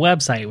don't have a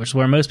website, which is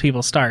where most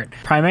people start.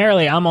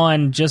 Primarily, I'm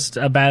on just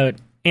about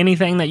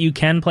anything that you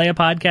can play a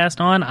podcast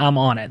on, I'm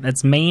on it.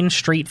 That's Main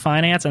Street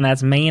Finance, and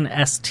that's Main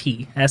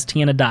ST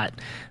and a dot.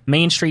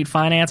 Main Street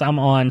Finance. I'm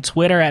on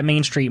Twitter at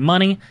Main Street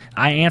Money.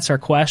 I answer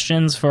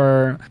questions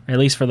for, at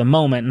least for the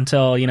moment,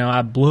 until,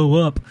 I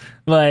blow up.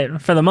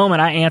 But for the moment,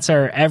 I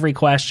answer every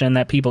question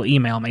that people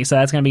email me. So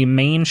that's going to be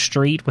Main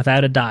Street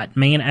without a dot.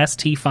 Main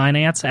ST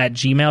Finance at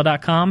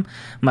gmail.com.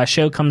 My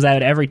show comes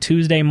out every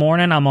Tuesday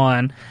morning. I'm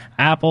on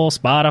Apple,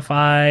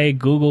 Spotify,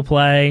 Google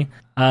Play,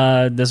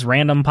 this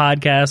random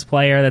podcast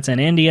player that's in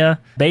India,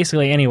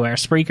 basically anywhere,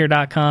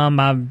 Spreaker.com.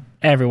 I'm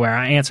everywhere.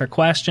 I answer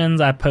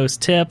questions, I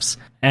post tips,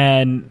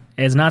 and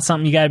it's not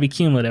something you got to be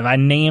cumulative. I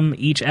name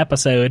each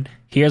episode,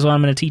 here's what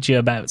I'm going to teach you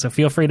about. So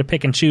feel free to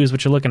pick and choose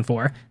what you're looking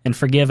for and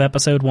forgive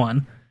episode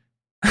 1.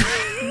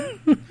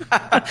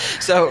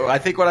 So I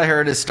think what I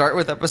heard is start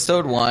with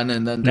episode 1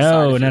 and then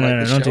no,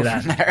 don't do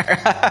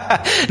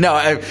that. No,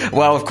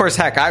 well, of course,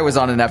 heck, I was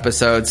on an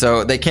episode,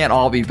 so they can't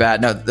all be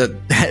bad. No,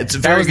 it's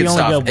very good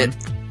stuff. But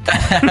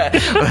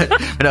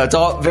no, it's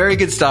all very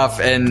good stuff.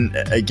 And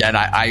again,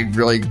 I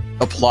really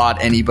applaud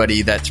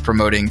anybody that's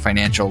promoting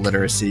financial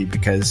literacy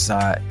because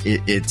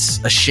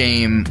it's a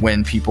shame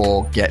when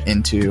people get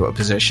into a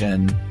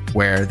position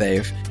where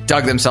they've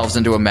dug themselves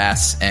into a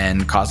mess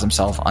and caused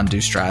themselves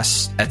undue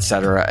stress, et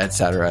cetera, et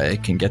cetera.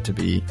 It can get to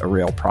be a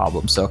real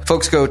problem. So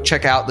folks, go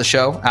check out the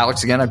show.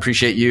 Alex, again, I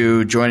appreciate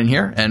you joining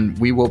here, and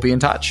we will be in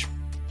touch.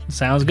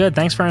 Sounds good.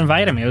 Thanks for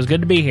inviting me. It was good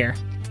to be here.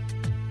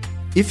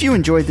 If you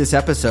enjoyed this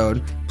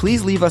episode,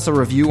 please leave us a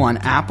review on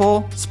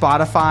Apple,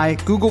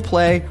 Spotify, Google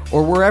Play,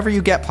 or wherever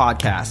you get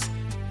podcasts.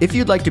 If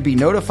you'd like to be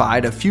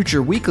notified of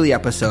future weekly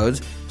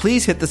episodes,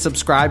 please hit the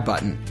subscribe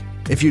button.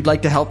 If you'd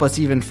like to help us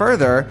even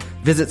further,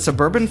 visit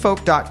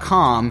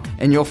suburbanfolk.com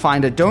and you'll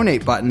find a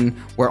donate button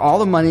where all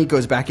the money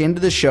goes back into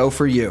the show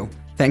for you.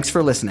 Thanks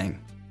for listening.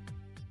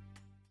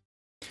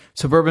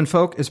 Suburban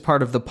Folk is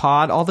part of the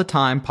Pod All the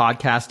Time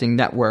podcasting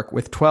network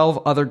with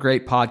 12 other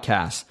great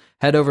podcasts.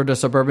 Head over to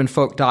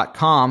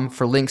suburbanfolk.com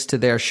for links to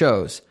their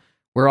shows.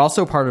 We're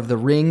also part of the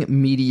Ring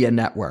Media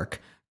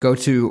Network. Go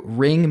to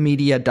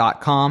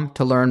ringmedia.com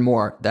to learn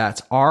more.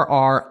 That's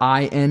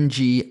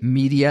RRING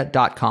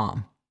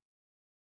media.com.